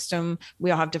nervous system.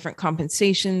 We all have different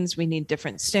compensations. We need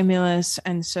different stimulus.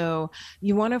 And so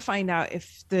you want to find out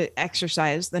if the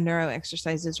exercise, the neuro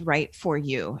exercise is right for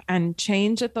you. And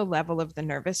change at the level of the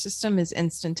nervous system is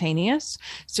instantaneous.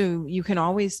 So you can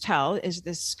always tell, is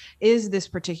this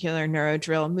particular neuro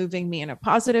drill moving me in a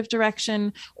positive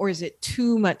direction, or is it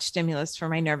too much stimulus for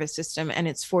my nervous system and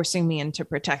it's forcing me into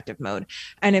protective mode?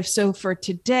 And if so, for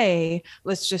today,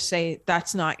 let's just say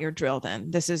that's not your drill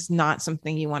then. This is not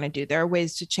something you want to do. There are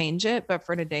ways to change it, but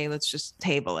for today, let's just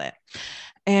table it.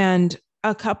 And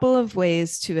a couple of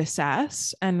ways to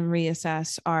assess and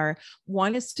reassess are,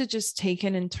 one is to just take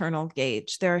an internal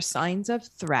gauge. There are signs of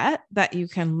threat that you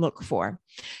can look for.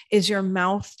 Is your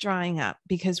mouth drying up?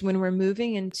 Because when we're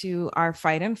moving into our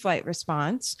fight and flight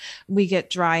response, we get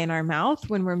dry in our mouth.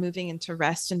 When we're moving into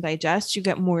rest and digest, you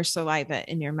get more saliva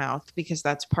in your mouth because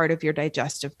that's part of your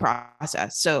digestive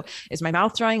process. So is my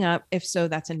mouth drying up? If so,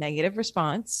 that's a negative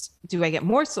response. Do I get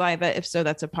more saliva? If so,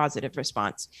 that's a positive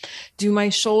response. Do my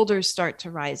shoulders start to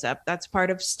rise up? That's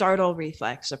part of startle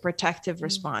reflex, a protective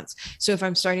response. So if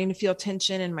I'm starting to feel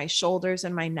tension in my shoulders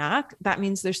and my neck, that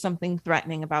means there's something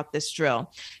threatening about this drill.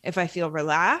 If I feel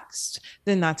relaxed,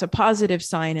 then that's a positive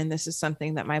sign. And this is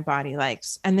something that my body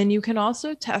likes. And then you can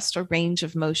also test a range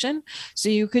of motion. So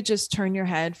you could just turn your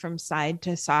head from side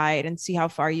to side and see how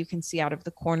far you can see out of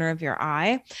the corner of your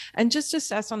eye and just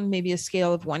assess on maybe a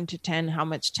scale of 1 to 10, how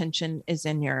much tension is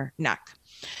in your neck.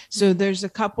 So there's a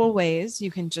couple ways you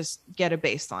can just get a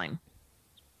baseline.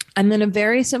 And then a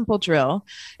very simple drill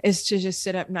is to just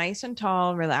sit up nice and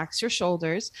tall, relax your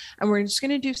shoulders. And we're just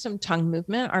going to do some tongue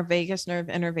movement. Our vagus nerve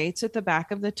innervates at the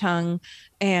back of the tongue.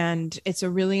 And it's a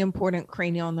really important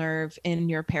cranial nerve in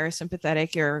your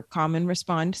parasympathetic, your calm and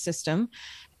respond system.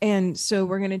 And so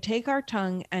we're going to take our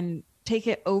tongue and take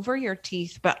it over your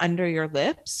teeth, but under your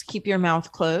lips. Keep your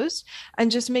mouth closed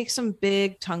and just make some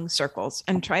big tongue circles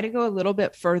and try to go a little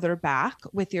bit further back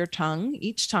with your tongue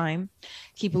each time.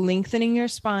 Keep lengthening your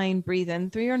spine. Breathe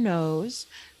in through your nose,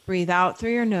 breathe out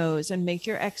through your nose, and make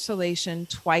your exhalation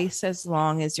twice as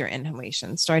long as your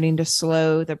inhalation, starting to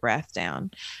slow the breath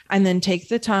down. And then take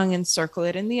the tongue and circle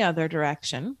it in the other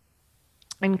direction.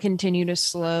 And continue to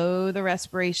slow the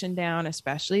respiration down,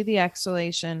 especially the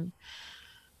exhalation.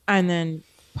 And then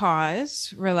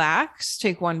pause, relax,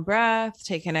 take one breath,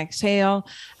 take an exhale,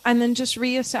 and then just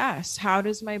reassess. How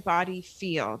does my body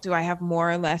feel? Do I have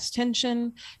more or less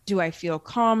tension? Do I feel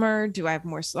calmer? Do I have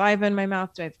more saliva in my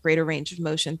mouth? Do I have greater range of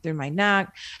motion through my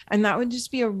neck? And that would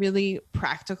just be a really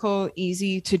practical,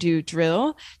 easy to do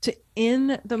drill to,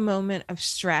 in the moment of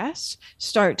stress,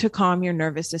 start to calm your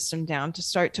nervous system down, to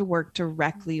start to work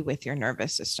directly with your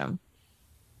nervous system.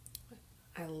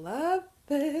 I love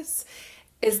this.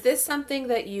 Is this something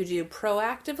that you do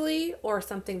proactively or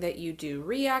something that you do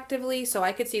reactively? So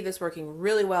I could see this working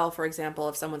really well, for example,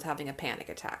 if someone's having a panic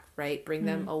attack, right? Bring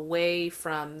them away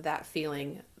from that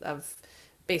feeling of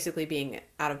basically being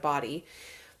out of body.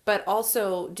 But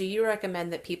also, do you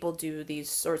recommend that people do these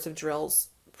sorts of drills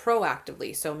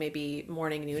proactively? So maybe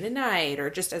morning, noon, and night, or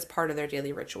just as part of their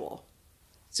daily ritual?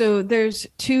 So there's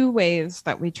two ways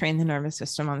that we train the nervous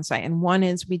system on site. And one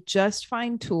is we just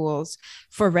find tools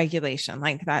for regulation,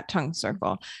 like that tongue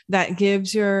circle that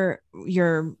gives your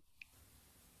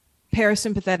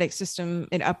parasympathetic system,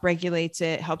 it upregulates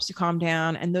it, helps you calm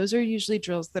down. And those are usually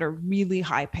drills that are really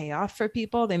high payoff for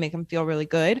people. They make them feel really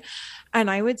good.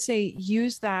 And I would say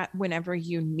use that whenever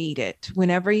you need it,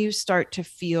 whenever you start to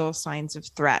feel signs of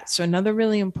threat. So another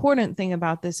really important thing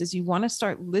about this is you want to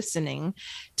start listening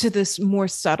to this more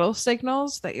subtle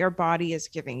signals that your body is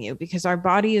giving you, because our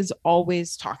body is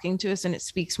always talking to us and it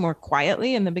speaks more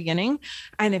quietly in the beginning.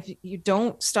 And if you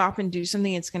don't stop and do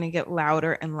something, it's going to get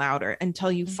louder and louder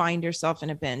until you find find yourself in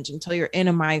a binge, until you're in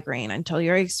a migraine, until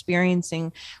you're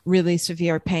experiencing really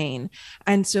severe pain.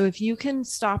 And so if you can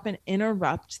stop and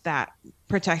interrupt that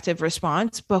protective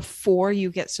response before you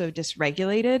get so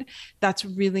dysregulated, that's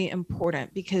really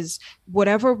important, because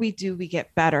whatever we do, we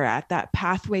get better at. That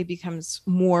pathway becomes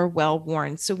more well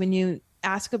worn. So when you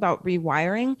ask about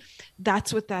rewiring,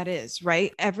 that's what that is,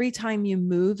 right? Every time you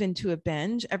move into a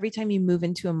binge, every time you move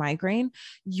into a migraine,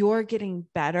 you're getting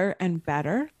better and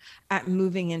better at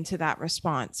moving into that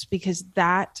response, because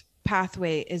that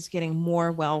pathway is getting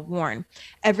more well worn.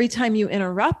 Every time you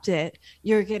interrupt it,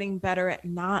 you're getting better at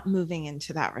not moving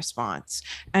into that response.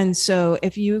 And so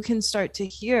if you can start to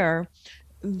hear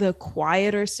the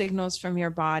quieter signals from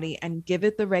your body and give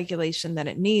it the regulation that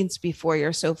it needs before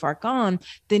you're so far gone,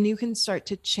 then you can start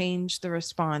to change the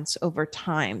response over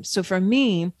time. So for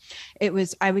me, it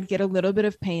was, I would get a little bit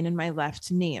of pain in my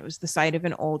left knee. It was the site of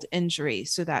an old injury.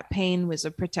 So that pain was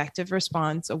a protective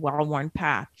response, a well-worn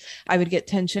path. I would get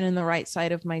tension in the right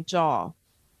side of my jaw.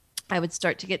 I would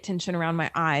start to get tension around my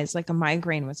eyes, like a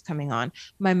migraine was coming on.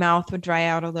 My mouth would dry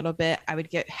out a little bit. I would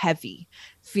get heavy,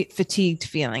 fatigued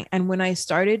feeling. And when I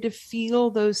started to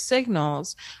feel those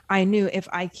signals, I knew if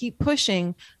I keep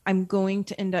pushing, I'm going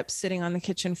to end up sitting on the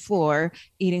kitchen floor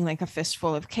eating like a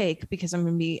fistful of cake, because I'm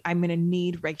going to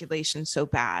need regulation so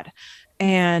bad.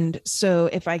 And so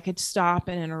if I could stop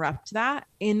and interrupt that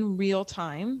in real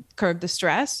time, curb the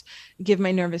stress, give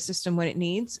my nervous system what it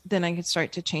needs, then I could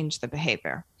start to change the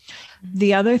behavior.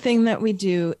 The other thing that we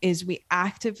do is we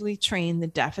actively train the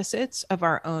deficits of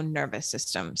our own nervous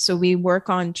system. So we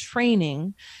work on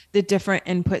training the different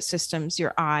input systems: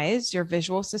 your eyes, your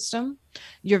visual system,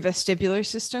 your vestibular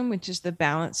system, which is the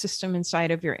balance system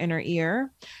inside of your inner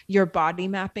ear, your body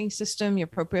mapping system, your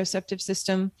proprioceptive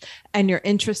system, and your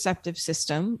interoceptive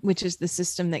system, which is the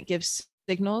system that gives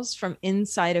signals from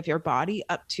inside of your body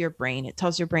up to your brain. It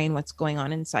tells your brain what's going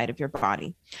on inside of your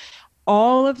body.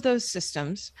 All of those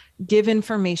systems give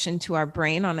information to our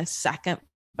brain on a second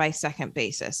by second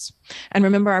basis. And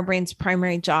remember, our brain's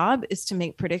primary job is to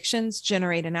make predictions,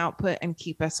 generate an output, and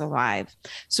keep us alive.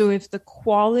 So if the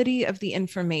quality of the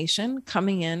information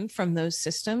coming in from those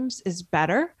systems is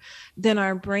better, then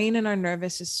our brain and our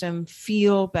nervous system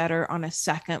feel better on a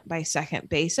second by second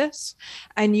basis.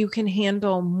 And you can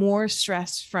handle more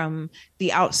stress from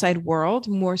the outside world,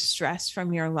 more stress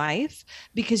from your life,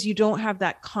 because you don't have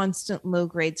that constant low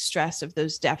grade stress of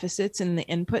those deficits in the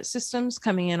input systems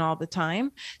coming in all the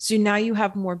time. So now you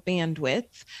have more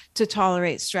bandwidth to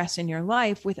tolerate stress in your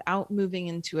life without moving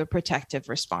into a protective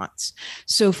response.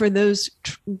 So for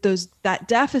that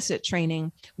deficit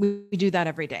training, we do that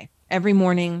every day. Every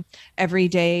morning, every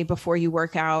day, before you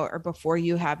work out or before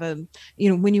you have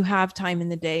when you have time in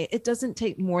the day. It doesn't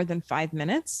take more than 5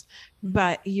 minutes,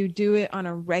 but you do it on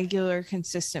a regular,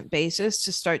 consistent basis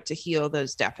to start to heal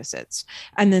those deficits.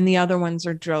 And then the other ones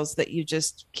are drills that you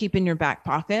just keep in your back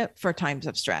pocket for times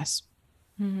of stress.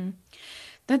 Mm-hmm.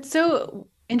 That's so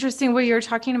interesting what you're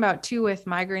talking about too with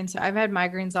migraines. So I've had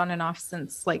migraines on and off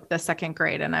since like the second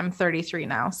grade, and I'm 33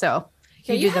 now. So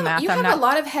yeah, you do the math. You have a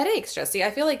lot of headaches, Jessie. I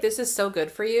feel like this is so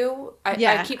good for you.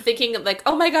 I keep thinking like,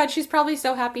 oh my God, she's probably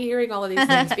so happy hearing all of these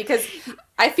things, because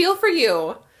I feel for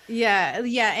you. Yeah.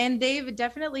 And they've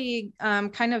definitely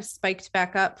kind of spiked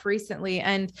back up recently.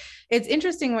 And it's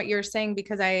interesting what you're saying,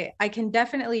 because I can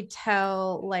definitely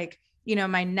tell, like,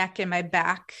 my neck and my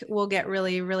back will get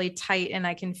really, really tight, and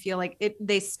I can feel like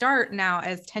they start now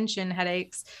as tension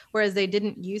headaches, whereas they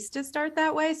didn't used to start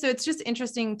that way. So it's just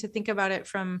interesting to think about it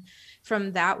from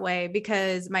that way,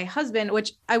 because my husband,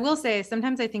 which I will say,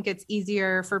 sometimes I think it's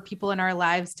easier for people in our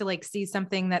lives to like see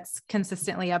something that's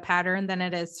consistently a pattern than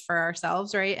it is for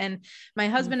ourselves. Right. And my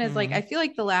husband is like, I feel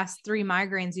like the last 3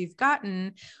 migraines you've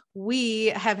gotten, we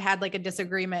have had like a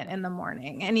disagreement in the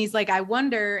morning. And he's like, I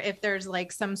wonder if there's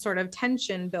like some sort of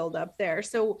tension buildup there.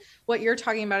 So what you're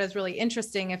talking about is really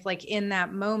interesting. If like in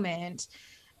that moment,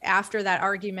 after that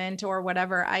argument or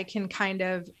whatever, I can kind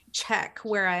of check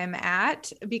where I'm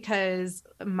at, because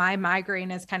my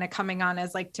migraine is kind of coming on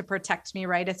as like to protect me.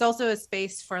 Right. It's also a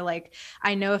space for like,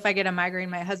 I know if I get a migraine,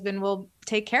 my husband will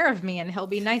take care of me and he'll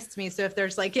be nice to me. So if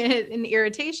there's like an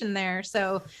irritation there.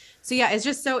 So yeah, it's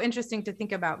just so interesting to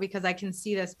think about, because I can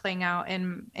see this playing out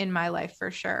in my life for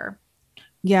sure.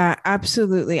 Yeah,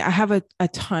 absolutely. I have a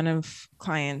ton of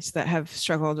clients that have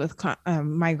struggled with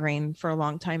migraine for a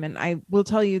long time. And I will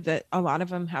tell you that a lot of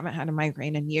them haven't had a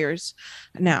migraine in years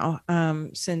now,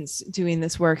 since doing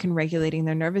this work and regulating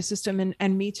their nervous system.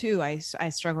 And me too, I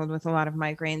struggled with a lot of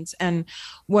migraines. And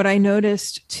what I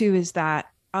noticed too is that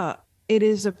it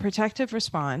is a protective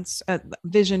response.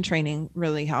 Vision training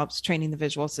really helps, training the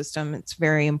visual system. It's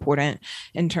very important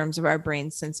in terms of our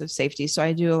brain's sense of safety. So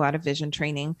I do a lot of vision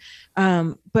training.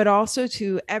 But also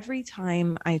to every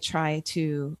time I try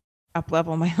to up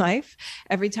level my life,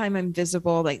 every time I'm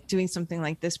visible, like doing something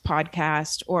like this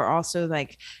podcast, or also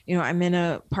like, I'm in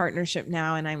a partnership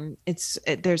now, and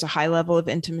there's a high level of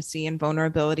intimacy and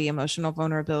vulnerability, emotional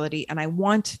vulnerability, and I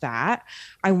want that.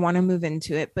 I want to move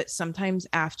into it. But sometimes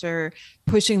after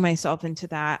pushing myself into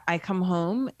that, I come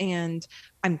home and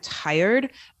I'm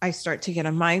tired. I start to get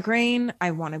a migraine.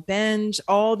 I want to binge.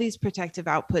 All these protective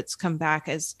outputs come back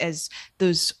as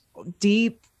those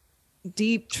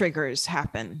deep triggers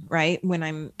happen, right? When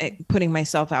I'm putting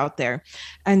myself out there.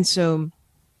 And so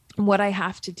what I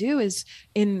have to do is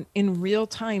in real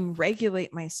time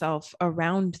regulate myself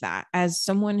around that. As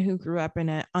someone who grew up in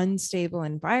an unstable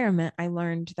environment, I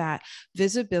learned that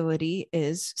visibility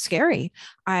is scary.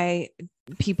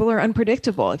 People are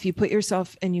unpredictable. If you put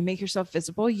yourself and you make yourself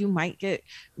visible, you might get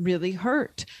really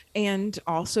hurt. And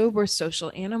also, we're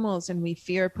social animals, and we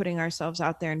fear putting ourselves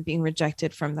out there and being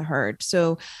rejected from the herd.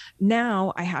 So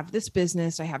now I have this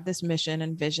business, I have this mission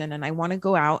and vision, and I want to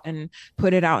go out and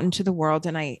put it out into the world.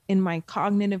 And I, in my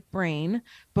cognitive brain,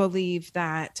 believe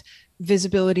that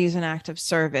visibility is an act of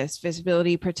service.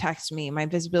 Visibility protects me. My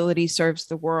visibility serves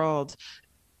the world.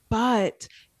 But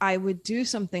I would do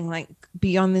something like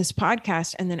be on this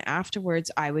podcast, and then afterwards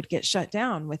I would get shut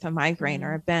down with a migraine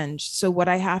or a binge. So what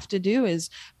I have to do is,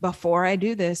 before I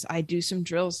do this, I do some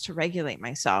drills to regulate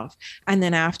myself. And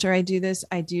then after I do this,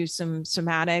 I do some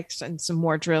somatics and some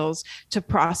more drills to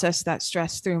process that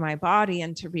stress through my body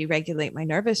and to re-regulate my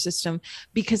nervous system,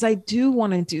 because I do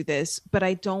want to do this, but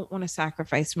I don't want to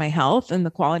sacrifice my health and the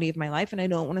quality of my life. And I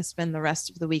don't want to spend the rest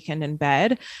of the weekend in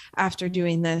bed after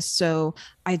doing this. So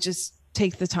I just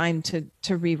take the time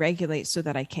to re-regulate so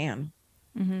that I can.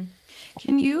 Mm-hmm.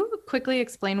 Can you quickly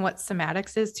explain what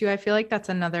somatics is too? I feel like that's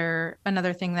another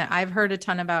thing that I've heard a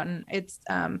ton about, and it's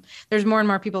there's more and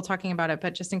more people talking about it,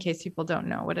 but just in case people don't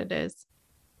know what it is.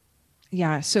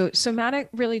 Yeah. So somatic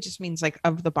really just means like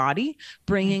of the body,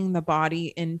 bringing the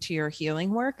body into your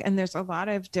healing work. And there's a lot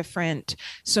of different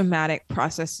somatic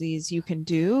processes you can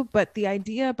do. But the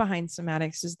idea behind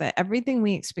somatics is that everything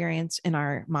we experience in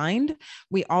our mind,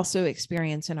 we also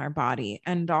experience in our body.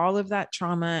 And all of that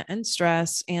trauma and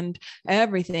stress and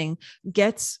everything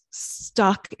gets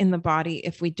stuck in the body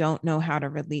if we don't know how to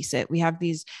release it. We have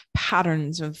these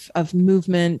patterns of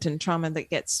movement and trauma that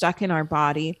get stuck in our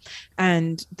body,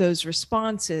 and those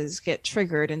responses get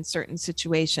triggered in certain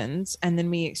situations, and then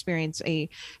we experience a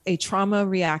trauma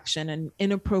reaction, an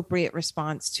inappropriate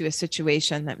response to a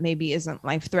situation that maybe isn't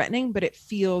life-threatening, but it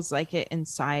feels like it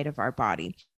inside of our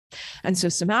body. And so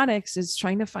somatics is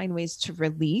trying to find ways to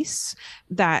release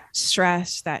that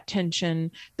stress, that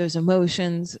tension, those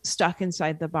emotions stuck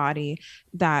inside the body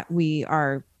that we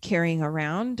are carrying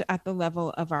around at the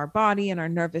level of our body and our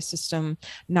nervous system,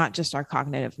 not just our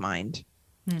cognitive mind.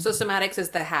 So somatics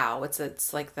is the how.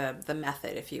 It's like the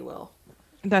method, if you will.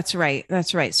 That's right.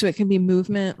 That's right. So it can be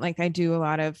movement. Like I do a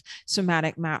lot of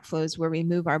somatic mat flows where we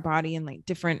move our body in like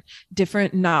different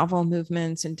novel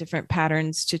movements and different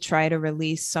patterns to try to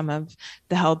release some of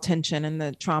the held tension and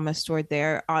the trauma stored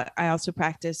there. I also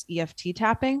practice EFT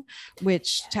tapping,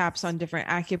 which taps on different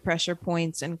acupressure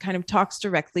points and kind of talks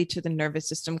directly to the nervous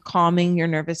system, calming your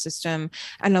nervous system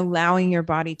and allowing your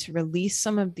body to release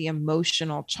some of the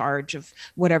emotional charge of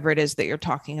whatever it is that you're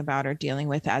talking about or dealing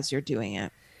with as you're doing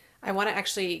it. I want to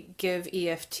actually give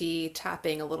EFT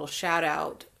tapping a little shout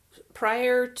out.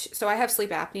 So I have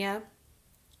sleep apnea,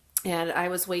 and I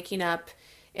was waking up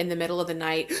in the middle of the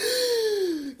night,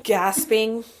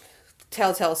 gasping,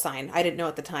 telltale sign. I didn't know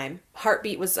at the time.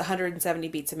 Heartbeat was 170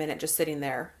 beats a minute, just sitting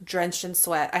there, drenched in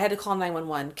sweat. I had to call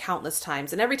 911 countless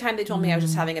times, and every time they told me I was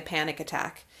just having a panic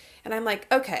attack. And I'm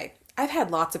like, okay, I've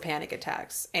had lots of panic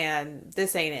attacks, and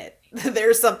this ain't it.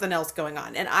 There's something else going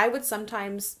on. And I would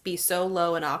sometimes be so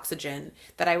low in oxygen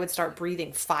that I would start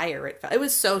breathing fire. It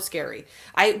was so scary.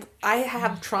 I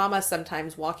have trauma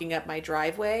sometimes walking up my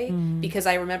driveway because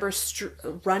I remember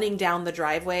running down the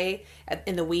driveway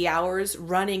in the wee hours,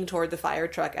 running toward the fire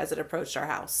truck as it approached our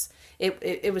house.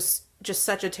 It was just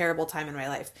such a terrible time in my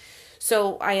life.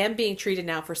 So I am being treated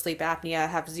now for sleep apnea. I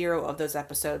have 0 of those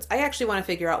episodes. I actually want to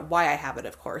figure out why I have it,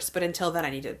 of course. But until then,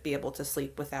 I need to be able to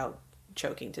sleep without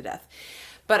choking to death.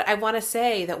 But I want to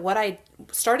say that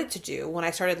started to do when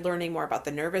I started learning more about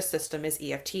the nervous system is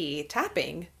EFT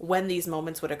tapping when these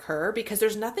moments would occur, because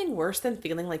there's nothing worse than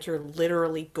feeling like you're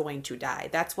literally going to die.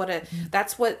 That's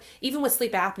what even with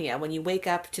sleep apnea, when you wake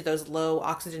up to those low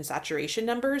oxygen saturation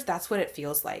numbers, that's what it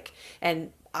feels like.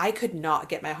 And I could not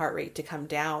get my heart rate to come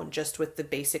down just with the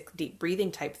basic deep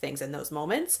breathing type things in those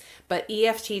moments. But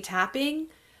EFT tapping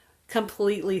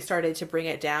completely started to bring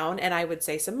it down, and I would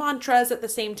say some mantras at the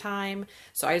same time.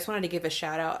 So I just wanted to give a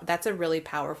shout out. That's a really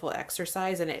powerful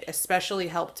exercise, and it especially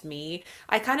helped me.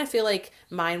 I kind of feel like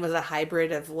mine was a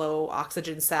hybrid of low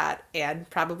oxygen sat and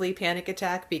probably panic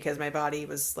attack, because my body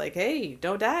was like, hey,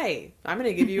 don't die, I'm going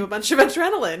to give you a bunch of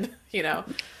adrenaline, you know.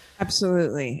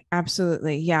 Absolutely.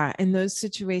 Absolutely. Yeah. In those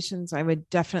situations, I would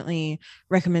definitely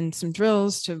recommend some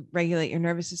drills to regulate your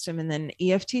nervous system. And then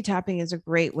EFT tapping is a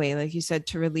great way, like you said,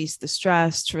 to release the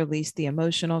stress, to release the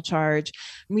emotional charge.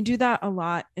 And we do that a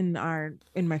lot in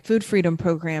my food freedom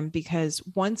program, because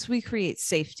once we create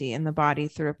safety in the body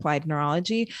through applied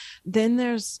neurology, then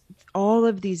there's all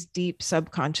of these deep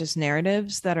subconscious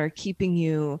narratives that are keeping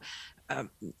you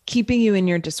in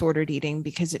your disordered eating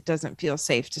because it doesn't feel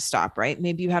safe to stop, right?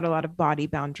 Maybe you had a lot of body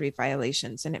boundary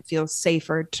violations and it feels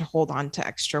safer to hold on to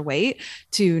extra weight,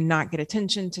 to not get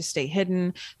attention, to stay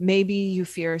hidden. Maybe you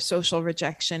fear social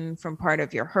rejection from part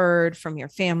of your herd, from your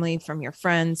family, from your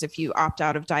friends, if you opt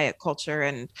out of diet culture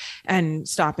and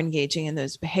stop engaging in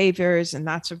those behaviors. And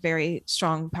that's a very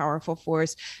strong, powerful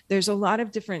force. There's a lot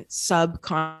of different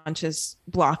subconscious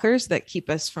blockers that keep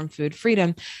us from food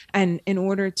freedom. And in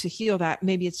order to heal that,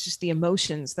 maybe it's just the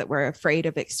emotions that we're afraid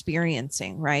of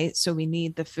experiencing, right? So we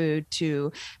need the food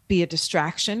to be a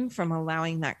distraction from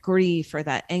allowing that grief or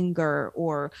that anger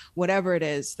or whatever it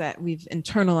is that we've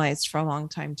internalized for a long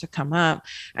time to come up.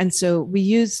 And so we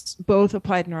use both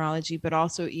applied neurology, but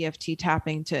also EFT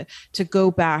tapping to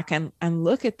go back and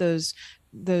look at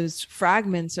those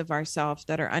fragments of ourselves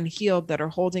that are unhealed, that are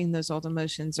holding those old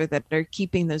emotions, or that are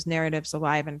keeping those narratives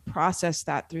alive, and process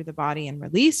that through the body and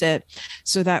release it,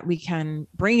 so that we can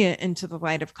bring it into the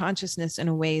light of consciousness in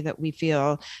a way that we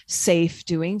feel safe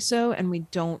doing so, and we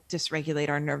don't dysregulate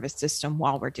our nervous system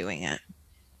while we're doing it.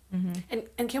 Mm-hmm.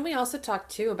 And can we also talk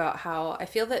too about how I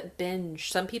feel that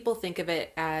binge, some people think of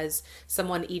it as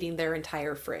someone eating their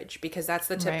entire fridge, because that's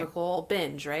the typical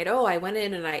binge, right? Oh, I went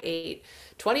in and I ate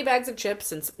 20 bags of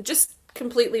chips and just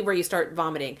completely where you start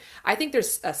vomiting. I think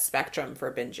there's a spectrum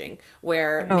for binging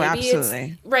where maybe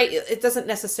absolutely. It's right. It doesn't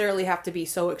necessarily have to be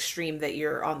so extreme that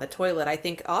you're on the toilet. I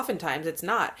think oftentimes it's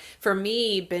not. For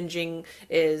me, binging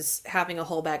is having a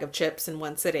whole bag of chips in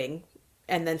one sitting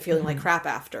and then feeling like crap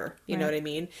after, you know what I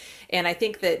mean? And I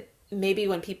think that maybe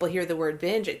when people hear the word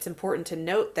binge, it's important to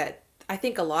note that I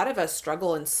think a lot of us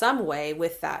struggle in some way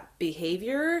with that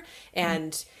behavior,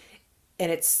 and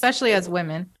it's especially as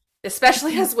women.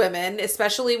 Especially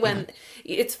when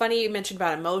it's funny you mentioned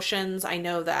about emotions. I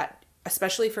know that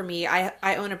especially for me,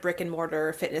 I own a brick and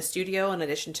mortar fitness studio in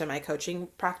addition to my coaching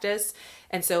practice.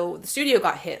 And so the studio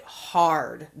got hit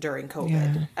hard during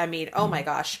COVID. Yeah. I mean, oh my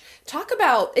gosh, talk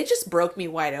about, it just broke me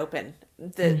wide open.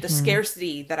 The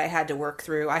scarcity that I had to work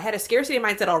through. I had a scarcity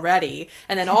mindset already,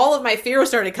 and then all of my fears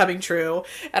started coming true.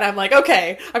 And I'm like,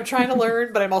 okay, I'm trying to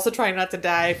learn, but I'm also trying not to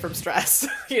die from stress,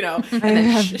 you know. And I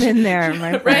have been there,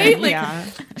 my friend. Right?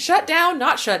 Like, shut down,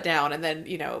 not shut down. And then,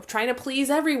 you know, trying to please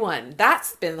everyone.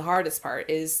 That's been the hardest part,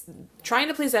 is trying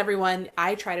to please everyone.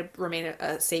 I try to remain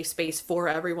a safe space for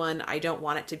everyone. I don't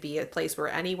want it to be a place where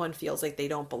anyone feels like they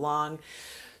don't belong.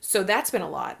 So that's been a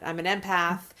lot. I'm an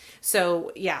empath.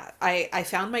 So yeah, I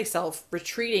found myself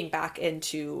retreating back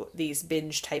into these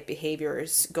binge type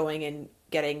behaviors, going and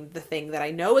getting the thing that I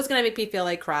know is going to make me feel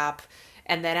like crap.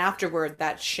 And then afterward,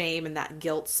 that shame and that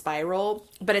guilt spiral.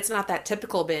 But it's not that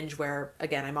typical binge where,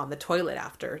 again, I'm on the toilet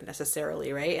after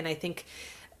necessarily, right? And I think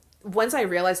once I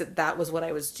realized that that was what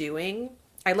I was doing,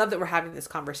 I love that we're having this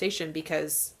conversation,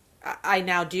 because I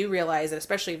now do realize, and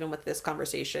especially even with this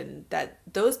conversation, that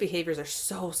those behaviors are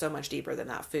so much deeper than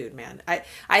that food, man.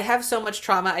 I have so much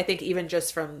trauma, I think, even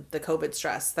just from the COVID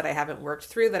stress that I haven't worked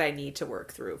through, that I need to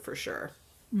work through for sure.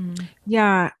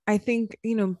 Yeah, I think,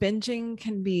 you know, binging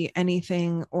can be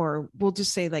anything, or we'll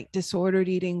just say like disordered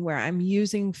eating, where I'm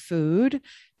using food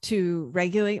to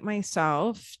regulate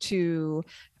myself, to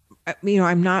you know,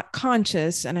 I'm not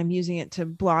conscious and I'm using it to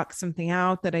block something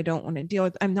out that I don't want to deal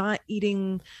with. I'm not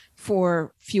eating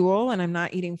for fuel and I'm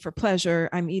not eating for pleasure.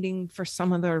 I'm eating for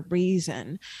some other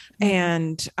reason.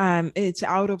 And it's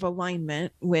out of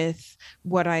alignment with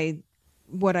what I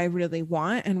really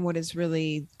want and what is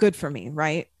really good for me.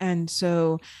 Right. And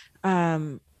so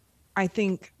I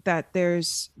think that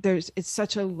there's it's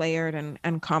such a layered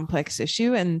and complex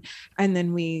issue, and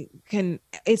then we can,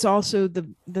 it's also the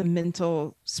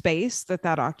mental space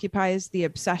that occupies, the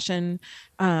obsession,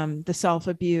 the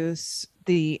self-abuse,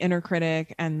 the inner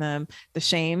critic, and the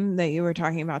shame that you were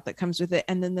talking about that comes with it,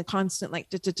 and then the constant like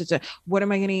what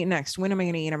am I going to eat next, when am I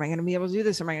going to eat, am I going to be able to do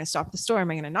this, am I going to stop at the store,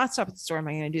 am I going to not stop at the store, am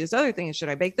I going to do this other thing, should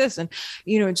I bake this, and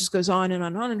it just goes on and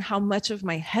on and on, and how much of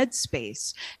my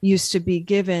headspace used to be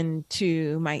given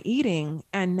to my eating,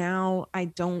 and now I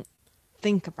don't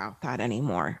think about that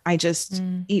anymore. I just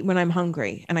eat when I'm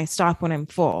hungry and I stop when I'm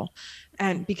full,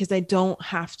 and because I don't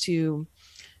have to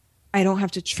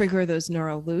trigger those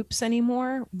neural loops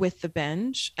anymore with the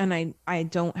binge. And I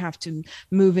don't have to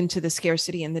move into the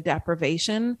scarcity and the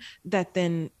deprivation that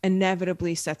then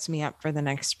inevitably sets me up for the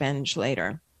next binge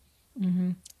later.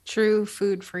 Mm-hmm. True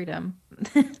food freedom.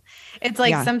 It's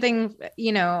like something,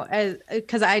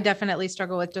 because I definitely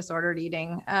struggle with disordered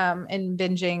eating, and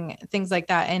binging, things like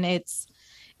that. And it's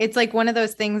like one of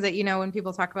those things that, when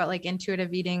people talk about like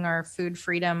intuitive eating or food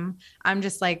freedom, I'm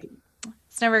just like,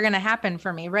 it's never going to happen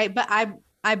for me. Right. But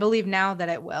I believe now that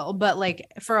it will. But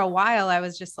like for a while, I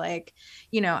was just like,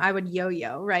 I would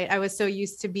yo-yo, right? I was so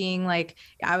used to being like,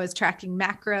 I was tracking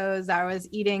macros. I was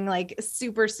eating like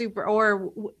super,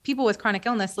 or people with chronic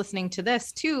illness listening to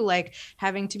this too, like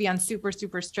having to be on super,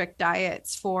 super strict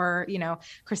diets for,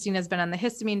 Christina's been on the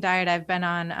histamine diet. I've been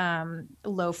on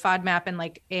low FODMAP and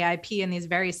like AIP and these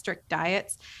very strict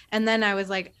diets. And then I was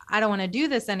like, I don't want to do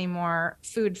this anymore.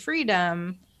 Food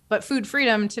freedom. But food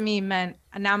freedom to me meant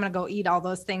now I'm going to go eat all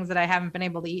those things that I haven't been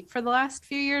able to eat for the last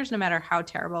few years, no matter how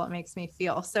terrible it makes me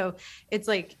feel. So it's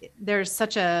like there's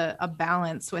such a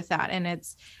balance with that. And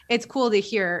it's cool to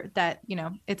hear that,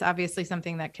 it's obviously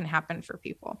something that can happen for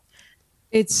people.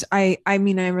 I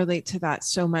mean, I relate to that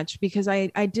so much because I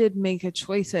did make a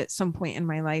choice at some point in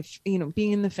my life,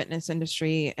 being in the fitness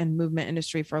industry and movement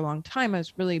industry for a long time. I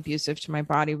was really abusive to my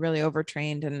body, really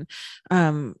overtrained, and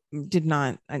I did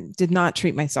not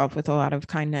treat myself with a lot of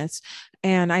kindness.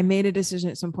 And I made a decision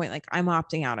at some point, like, I'm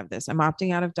opting out of this. I'm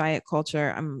opting out of diet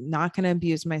culture. I'm not going to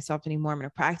abuse myself anymore. I'm going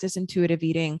to practice intuitive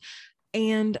eating.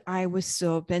 And I was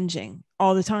still binging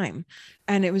all the time.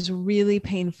 And it was really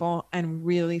painful and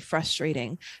really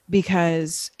frustrating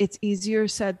because it's easier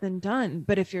said than done.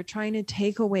 But if you're trying to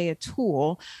take away a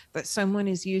tool that someone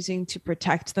is using to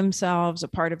protect themselves, a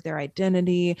part of their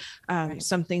identity, right,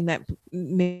 something that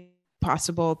may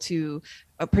possible to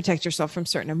protect yourself from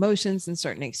certain emotions and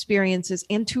certain experiences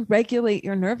and to regulate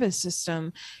your nervous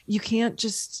system, you can't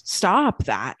just stop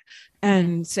that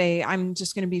and say, I'm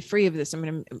just going to be free of this. I'm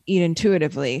going to eat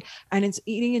intuitively. And it's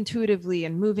eating intuitively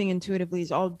and moving intuitively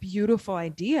is all a beautiful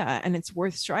idea and it's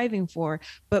worth striving for.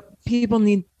 But people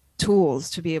need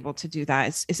tools to be able to do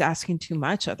that. It's asking too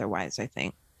much otherwise, I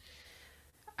think.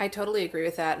 I totally agree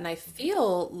with that. And I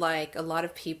feel like a lot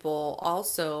of people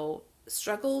also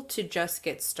struggle to just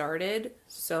get started.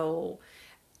 So,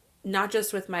 not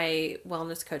just with my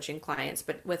wellness coaching clients,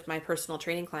 but with my personal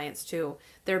training clients too,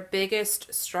 their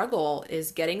biggest struggle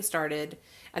is getting started.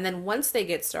 And then once they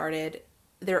get started,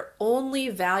 they're only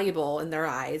valuable in their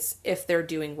eyes if they're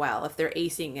doing well, if they're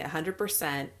acing it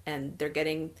 100% and they're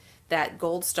getting that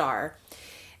gold star.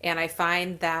 And I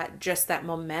find that just that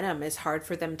momentum is hard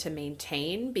for them to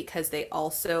maintain because they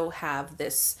also have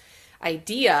this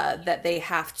idea that they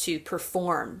have to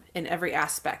perform in every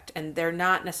aspect. And they're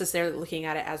not necessarily looking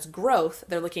at it as growth,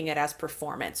 they're looking at it as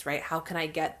performance, right? How can I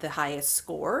get the highest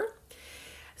score?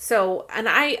 So, and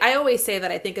I always say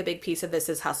that I think a big piece of this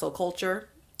is hustle culture.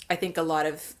 I think a lot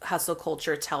of hustle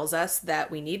culture tells us that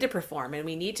we need to perform and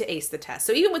we need to ace the test.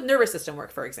 So even with nervous system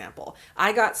work, for example,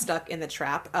 I got stuck in the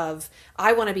trap of,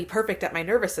 I want to be perfect at my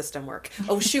nervous system work.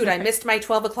 Oh shoot, I missed my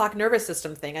 12 o'clock nervous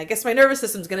system thing. I guess my nervous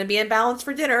system's going to be in balance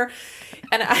for dinner.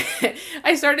 And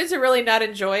I started to really not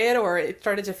enjoy it, or it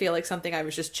started to feel like something I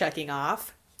was just checking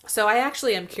off. So I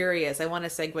actually am curious. I want to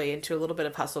segue into a little bit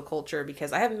of hustle culture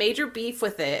because I have major beef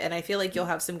with it, and I feel like you'll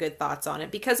have some good thoughts on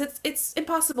it because it's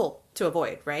impossible to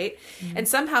avoid, right? Mm-hmm. And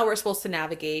somehow we're supposed to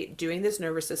navigate doing this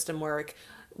nervous system work,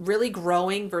 really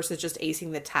growing versus just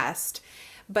acing the test.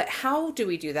 But how do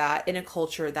we do that in a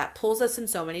culture that pulls us in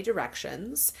so many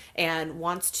directions and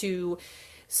wants to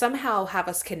somehow have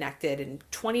us connected in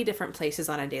 20 different places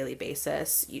on a daily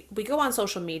basis? We go on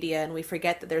social media and we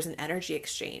forget that there's an energy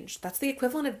exchange. That's the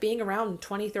equivalent of being around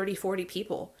 20, 30, 40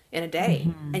 people in a day.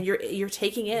 Mm-hmm. And you're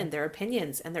taking in their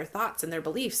opinions and their thoughts and their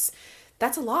beliefs.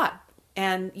 That's a lot.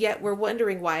 And yet we're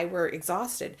wondering why we're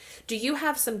exhausted. Do you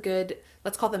have some good,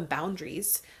 let's call them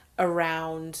boundaries,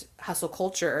 around hustle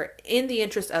culture in the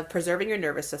interest of preserving your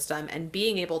nervous system and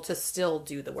being able to still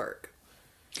do the work?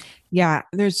 Yeah,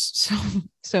 there's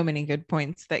so many good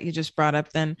points that you just brought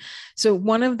up then. So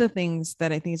one of the things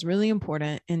that I think is really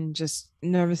important in just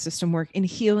nervous system work in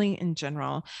healing in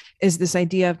general is this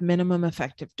idea of minimum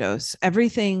effective dose.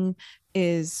 Everything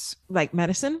is like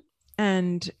medicine.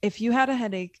 And if you had a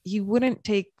headache, you wouldn't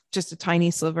take just a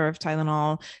tiny sliver of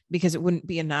Tylenol because it wouldn't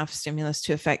be enough stimulus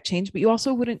to affect change, but you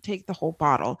also wouldn't take the whole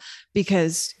bottle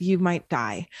because you might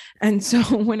die. And so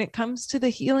when it comes to the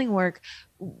healing work,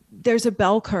 there's a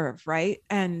bell curve, right?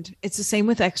 And it's the same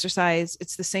with exercise,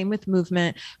 it's the same with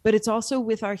movement, but it's also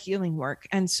with our healing work.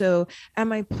 And so,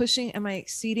 am I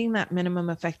exceeding that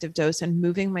minimum effective dose and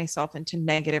moving myself into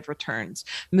negative returns,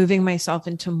 moving myself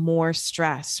into more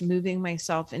stress, moving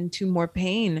myself into more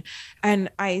pain?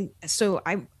 And I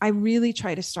really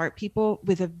try to start people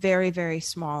with a very, very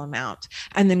small amount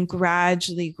and then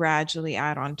gradually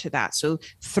add on to that. So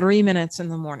 3 minutes in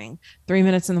the morning, 3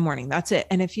 minutes in the morning, that's it.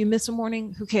 And if you miss a morning,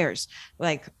 who cares?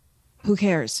 Like, who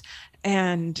cares?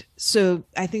 And so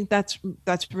I think that's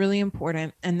really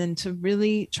important. And then to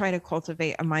really try to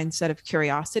cultivate a mindset of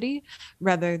curiosity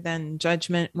rather than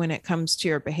judgment when it comes to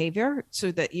your behavior, so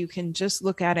that you can just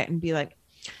look at it and be like,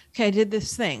 okay, I did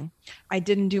this thing. I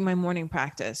didn't do my morning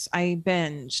practice. I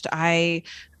binged. I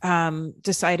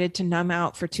decided to numb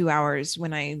out for 2 hours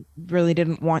when I really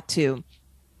didn't want to.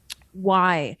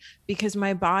 Why? Because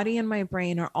my body and my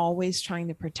brain are always trying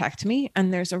to protect me,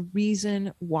 and there's a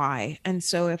reason why. And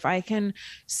so if I can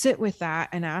sit with that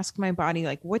and ask my body,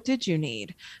 like, what did you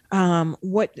need?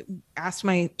 What Ask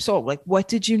my soul, like, what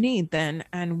did you need then?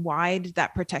 And why did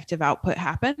that protective output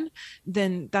happen?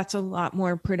 Then that's a lot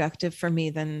more productive for me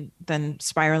than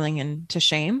spiraling into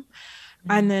shame.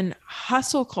 Mm-hmm. And then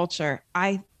hustle culture,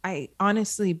 I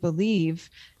honestly believe,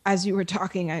 as you were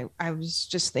talking, I was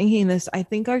just thinking this, I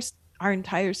think our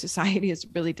entire society is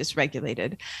really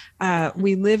dysregulated.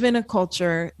 We live in a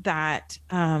culture that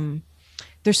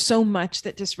there's so much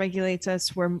that dysregulates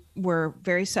us. We're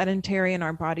very sedentary and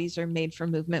our bodies are made for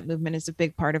movement. Movement is a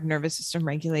big part of nervous system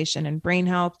regulation and brain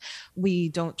health. We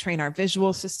don't train our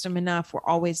visual system enough. We're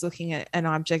always looking at an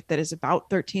object that is about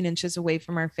 13 inches away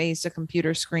from our face, a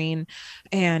computer screen.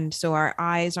 And so our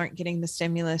eyes aren't getting the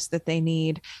stimulus that they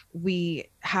need. We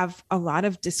have a lot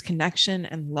of disconnection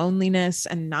and loneliness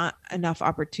and not enough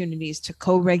opportunities to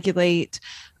co-regulate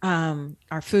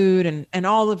our food and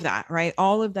all of that, right?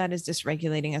 All of that is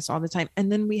dysregulating us all the time.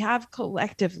 And then we have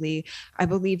collectively, I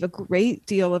believe, a great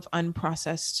deal of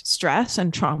unprocessed stress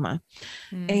and trauma.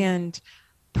 And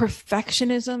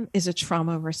perfectionism is a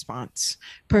trauma response.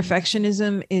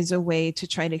 Perfectionism is a way to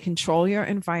try to control your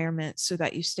environment so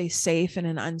that you stay safe in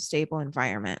an unstable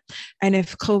environment. And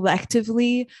if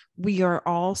collectively we are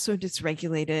all so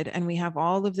dysregulated and we have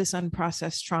all of this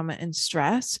unprocessed trauma and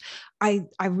stress, I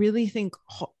really think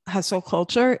hustle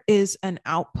culture is an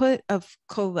output of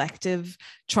collective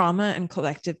trauma and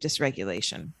collective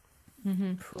dysregulation.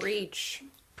 Mm-hmm. Preach.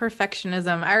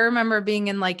 Perfectionism. I remember being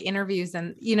in like interviews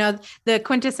and, the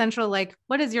quintessential, like,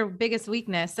 what is your biggest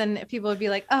weakness? And people would be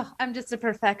like, oh, I'm just a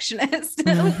perfectionist.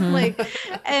 Mm-hmm.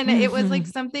 And it was like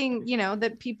something,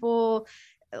 that people,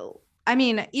 I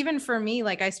mean, even for me,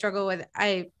 like I struggle with,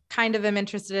 I kind of am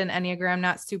interested in Enneagram,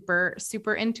 not super,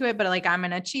 super into it, but like I'm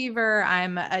an achiever,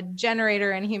 I'm a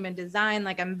generator in human design.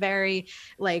 Like I'm very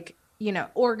like,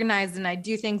 organized and I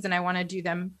do things and I want to do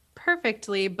them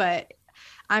perfectly. But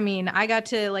I mean, I got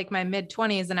to like my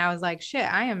mid-20s and I was like, shit,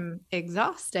 I am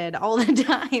exhausted all the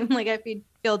time. Like I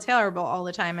feel terrible all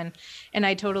the time. And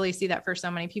I totally see that for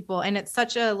so many people. And it's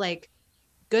such a like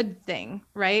good thing,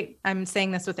 right? I'm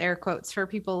saying this with air quotes for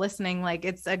people listening. Like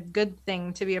it's a good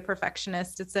thing to be a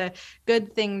perfectionist. It's a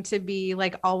good thing to be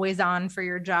like always on for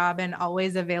your job and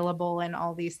always available and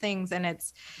all these things. And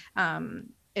it's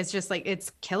just like,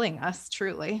 it's killing us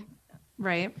truly.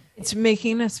 Right. It's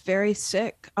making us very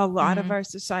sick. A lot of our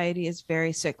society is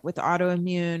very sick with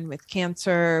autoimmune, with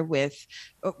cancer,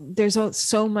 there's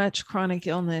so much chronic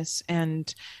illness,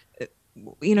 and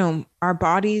our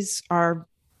bodies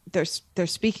they're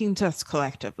speaking to us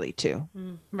collectively too.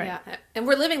 Right. Yeah. And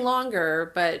we're living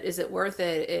longer, but is it worth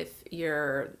it if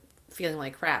you're feeling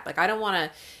like crap? Like I don't want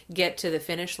to get to the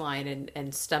finish line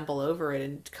and stumble over it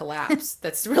and collapse.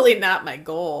 That's really not my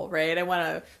goal, right? I want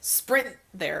to sprint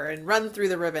there and run through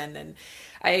the ribbon. And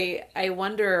I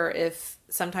wonder if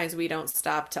sometimes we don't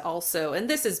stop to also, and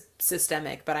this is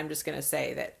systemic, but I'm just going to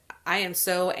say that I am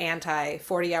so anti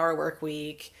 40-hour work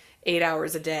week, 8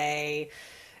 hours a day,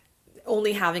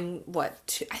 only having I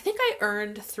think I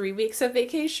earned 3 weeks of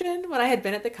vacation when I had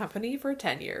been at the company for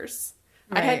 10 years.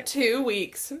 Right. I had 2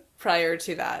 weeks prior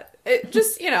to that. It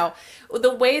just,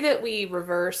 the way that we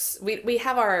reverse, we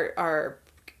have our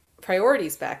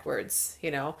priorities backwards,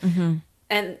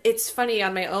 And it's funny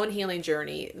on my own healing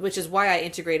journey, which is why I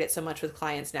integrate it so much with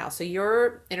clients now. So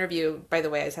your interview, by the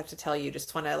way, I just have to tell you,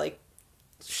 just want to like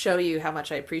show you how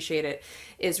much I appreciate it,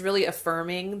 is really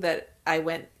affirming that I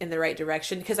went in the right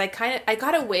direction, because I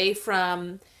got away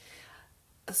from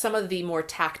some of the more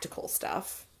tactical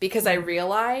stuff because I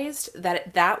realized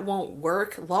that that won't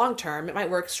work long term. It might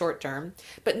work short term,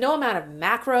 but no amount of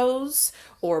macros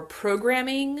or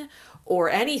programming or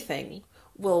anything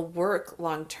will work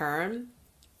long term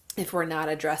if we're not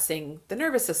addressing the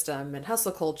nervous system and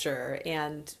hustle culture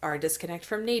and our disconnect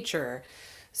from nature.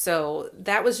 So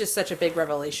that was just such a big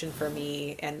revelation for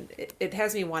me, and it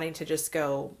has me wanting to just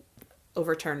go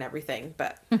overturn everything.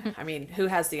 But I mean, who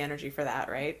has the energy for that,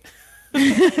 right?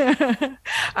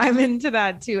 I'm into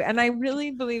that too. And I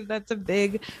really believe that's a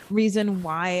big reason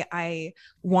why I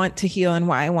want to heal and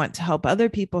why I want to help other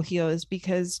people heal, is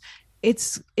because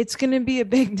it's going to be a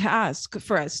big task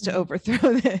for us to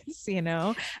overthrow this,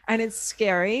 and it's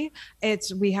scary.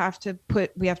 We have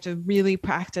to really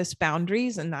practice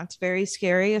boundaries, and that's very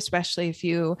scary, especially if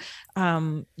you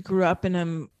grew up in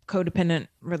a codependent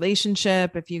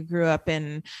relationship, if you grew up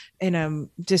in a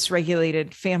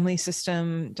dysregulated family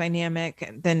system dynamic,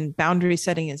 then boundary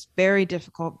setting is very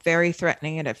difficult, very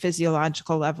threatening at a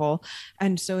physiological level.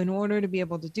 And so in order to be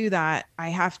able to do that, I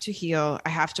have to heal, I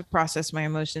have to process my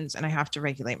emotions, and I have to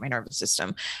regulate my nervous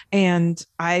system. And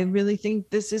I really think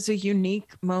this is a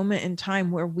unique moment in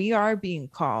time where we are being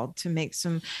called to make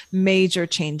some major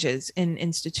changes in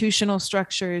institutional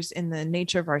structures, in the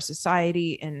nature of our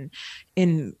society, in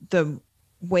the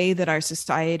way that our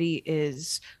society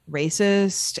is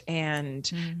racist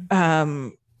and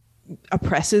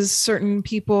oppresses certain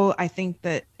people. I think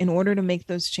that in order to make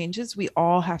those changes, we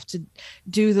all have to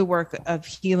do the work of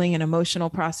healing and emotional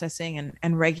processing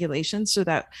and regulation so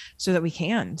that we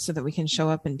can show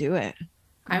up and do it.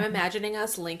 I'm imagining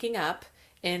us linking up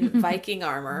in Viking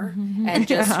armor and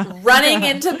just running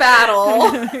into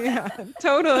battle. Yeah,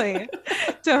 totally.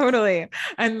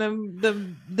 And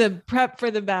the prep for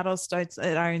the battle starts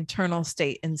at our internal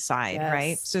state inside,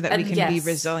 right? So that we can be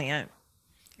resilient.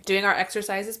 Doing our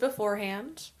exercises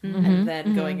beforehand and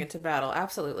then going into battle.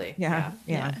 Absolutely. Yeah.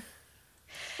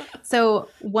 So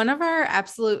one of our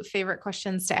absolute favorite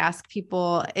questions to ask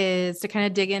people is to kind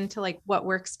of dig into like what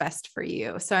works best for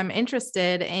you. So I'm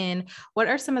interested in, what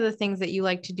are some of the things that you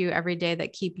like to do every day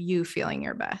that keep you feeling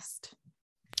your best?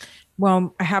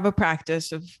 Well, I have a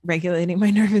practice of regulating my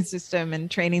nervous system and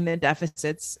training the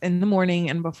deficits in the morning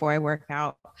and before I work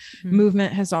out.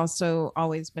 Movement has also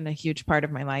always been a huge part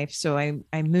of my life. So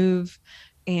I move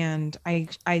and I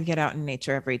get out in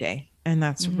nature every day. And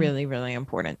that's really, really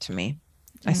important to me.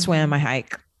 I swim, I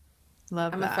hike.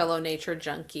 I'm a fellow nature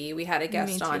junkie. We had a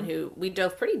guest on who we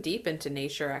dove pretty deep into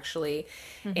nature, actually.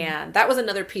 And that was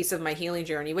another piece of my healing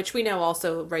journey, which we know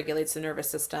also regulates the nervous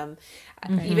system.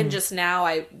 Even just now,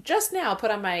 I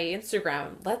put on my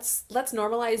Instagram, let's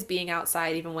normalize being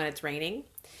outside even when it's raining,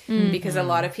 because a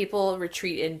lot of people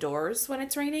retreat indoors when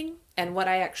it's raining. And what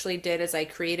I actually did is I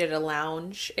created a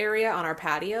lounge area on our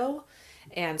patio.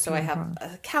 And so I have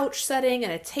a couch setting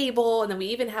and a table, and then we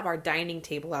even have our dining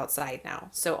table outside now.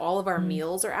 So all of our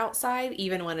meals are outside,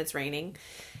 even when it's raining.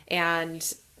 And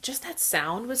just that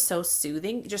sound was so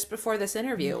soothing just before this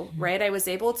interview, right? I was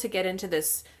able to get into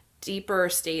this deeper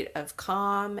state of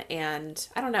calm, and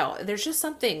I don't know, there's just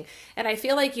something, and I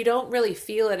feel like you don't really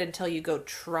feel it until you go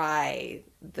try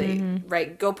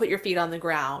right, go put your feet on the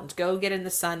ground, go get in the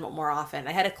sun more often.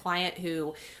 I had a client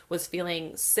who was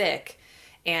feeling sick,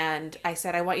 and I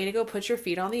said, I want you to go put your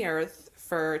feet on the earth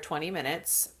for 20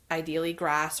 minutes, ideally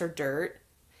grass or dirt.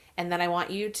 And then I want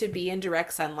you to be in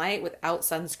direct sunlight without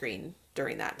sunscreen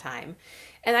during that time.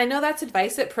 And I know that's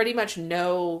advice that pretty much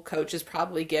no coach is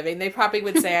probably giving. They probably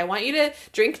would say, I want you to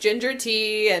drink ginger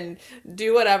tea and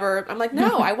do whatever. I'm like,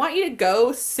 no, I want you to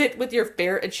go sit with your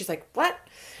bear. And she's like, what?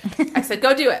 I said,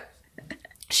 go do it.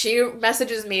 She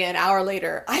messages me an hour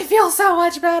later, I feel so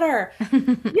much better.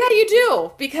 Yeah, you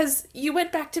do, because you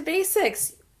went back to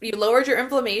basics. You lowered your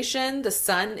inflammation. The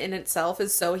sun in itself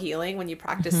is so healing when you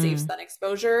practice safe sun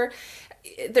exposure.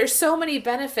 There's so many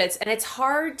benefits, and it's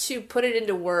hard to put it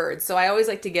into words. So I always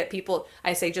like to get people,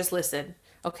 I say, just listen,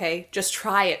 okay? Just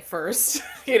try it first,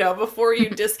 before you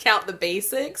discount the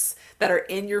basics that are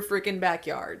in your freaking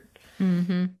backyard.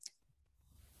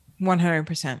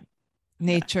 100%.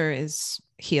 Nature is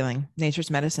healing. Nature's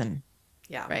medicine.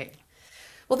 Yeah. Right.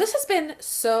 Well, this has been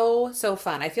so, so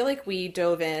fun. I feel like we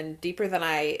dove in deeper than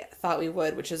I thought we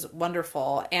would, which is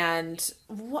wonderful. And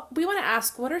we want to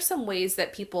ask, what are some ways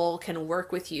that people can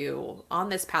work with you on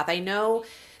this path? I know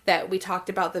that we talked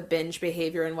about the binge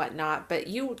behavior and whatnot, but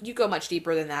you go much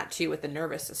deeper than that too with the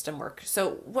nervous system work.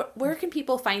 So where can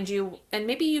people find you? And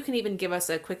maybe you can even give us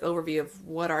a quick overview of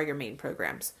what are your main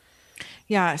programs.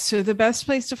 Yeah. So the best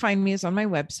place to find me is on my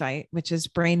website, which is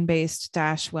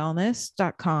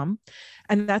brainbased-wellness.com.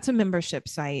 And that's a membership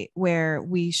site where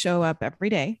we show up every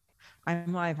day.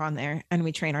 I'm live on there and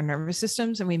we train our nervous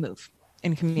systems and we move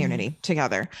in community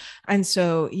together. And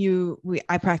so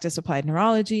I practice applied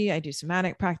neurology. I do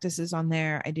somatic practices on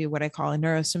there. I do what I call a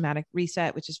neurosomatic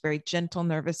reset, which is very gentle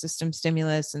nervous system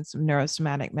stimulus and some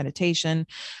neurosomatic meditation.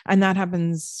 And that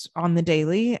happens on the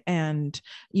daily. And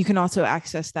you can also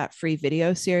access that free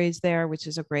video series there, which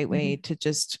is a great way to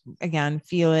just, again,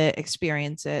 feel it,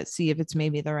 experience it, see if it's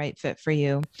maybe the right fit for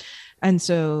you. And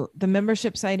so the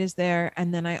membership site is there.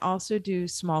 And then I also do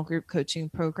small group coaching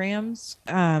programs,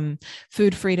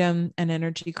 food freedom and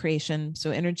energy creation.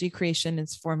 So energy creation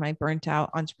is for my burnt out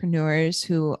entrepreneurs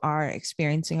who are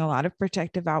experiencing a lot of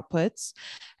protective outputs.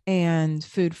 And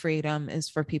food freedom is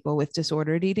for people with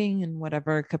disordered eating in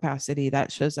whatever capacity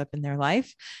that shows up in their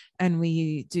life. And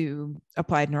we do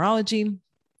applied neurology.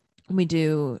 We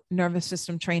do nervous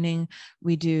system training.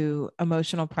 We do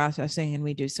emotional processing, and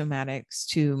we do somatics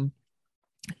to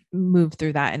move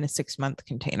through that in a 6-month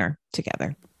container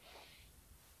together.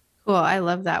 Cool. I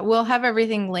love that. We'll have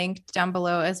everything linked down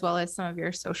below, as well as some of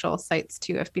your social sites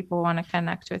too, if people want to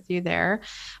connect with you there.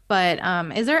 But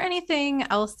is there anything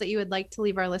else that you would like to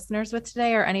leave our listeners with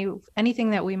today, or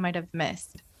anything that we might have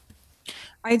missed?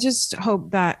 I just hope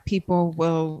that people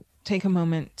will take a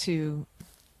moment to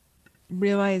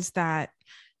realize that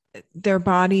their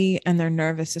body and their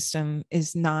nervous system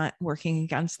is not working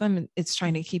against them. It's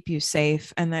trying to keep you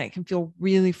safe, and that it can feel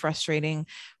really frustrating,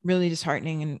 really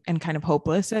disheartening, and kind of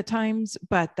hopeless at times.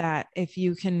 But that if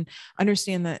you can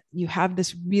understand that you have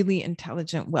this really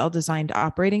intelligent, well-designed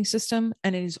operating system,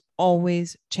 and it is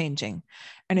always changing,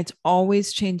 and it's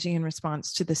always changing in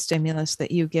response to the stimulus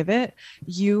that you give it,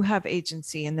 you have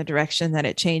agency in the direction that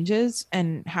it changes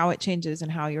and how it changes and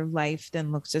how your life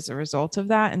then looks as a result of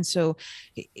that. And so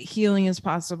healing is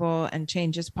possible and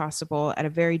change is possible at a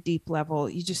very deep level.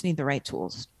 You just need the right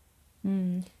tools.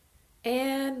 And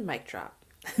mic drop.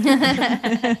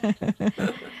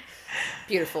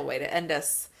 Beautiful way to end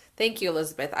us. Thank you,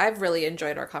 Elisabeth. I've really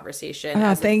enjoyed our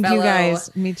conversation. Thank you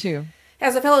guys. Me too.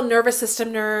 As a fellow nervous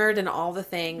system nerd and all the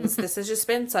things, this has just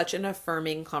been such an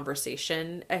affirming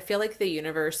conversation. I feel like the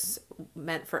universe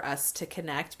meant for us to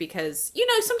connect because,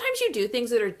 sometimes you do things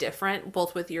that are different,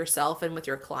 both with yourself and with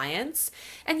your clients.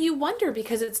 And you wonder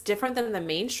because it's different than the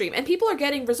mainstream. And people are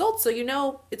getting results,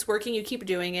 so it's working, you keep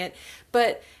doing it.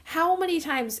 But how many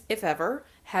times, if ever,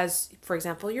 has, for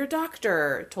example, your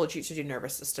doctor told you to do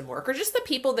nervous system work, or just the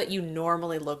people that you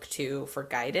normally look to for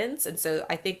guidance? And so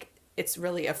I think it's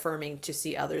really affirming to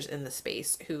see others in the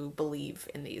space who believe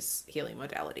in these healing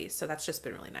modalities. So that's just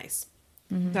been really nice.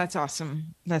 That's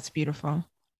awesome. That's beautiful.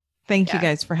 Thank you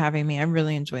guys for having me. I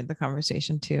really enjoyed the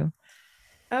conversation too.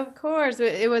 Of course.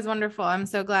 It was wonderful. I'm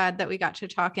so glad that we got to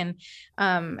talk. And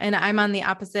I'm on the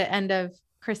opposite end of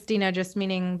Christina, just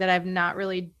meaning that I've not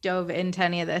really dove into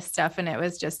any of this stuff. And it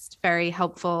was just very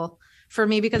helpful for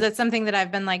me because it's something that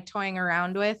I've been toying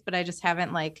around with, but I just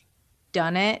haven't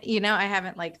done it. I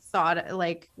haven't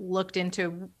looked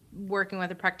into working with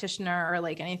a practitioner or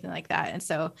anything like that. And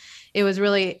so it was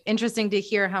really interesting to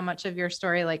hear how much of your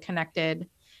story I connected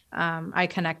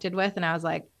with, and I was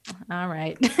like, all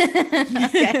right.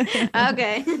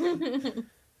 Okay.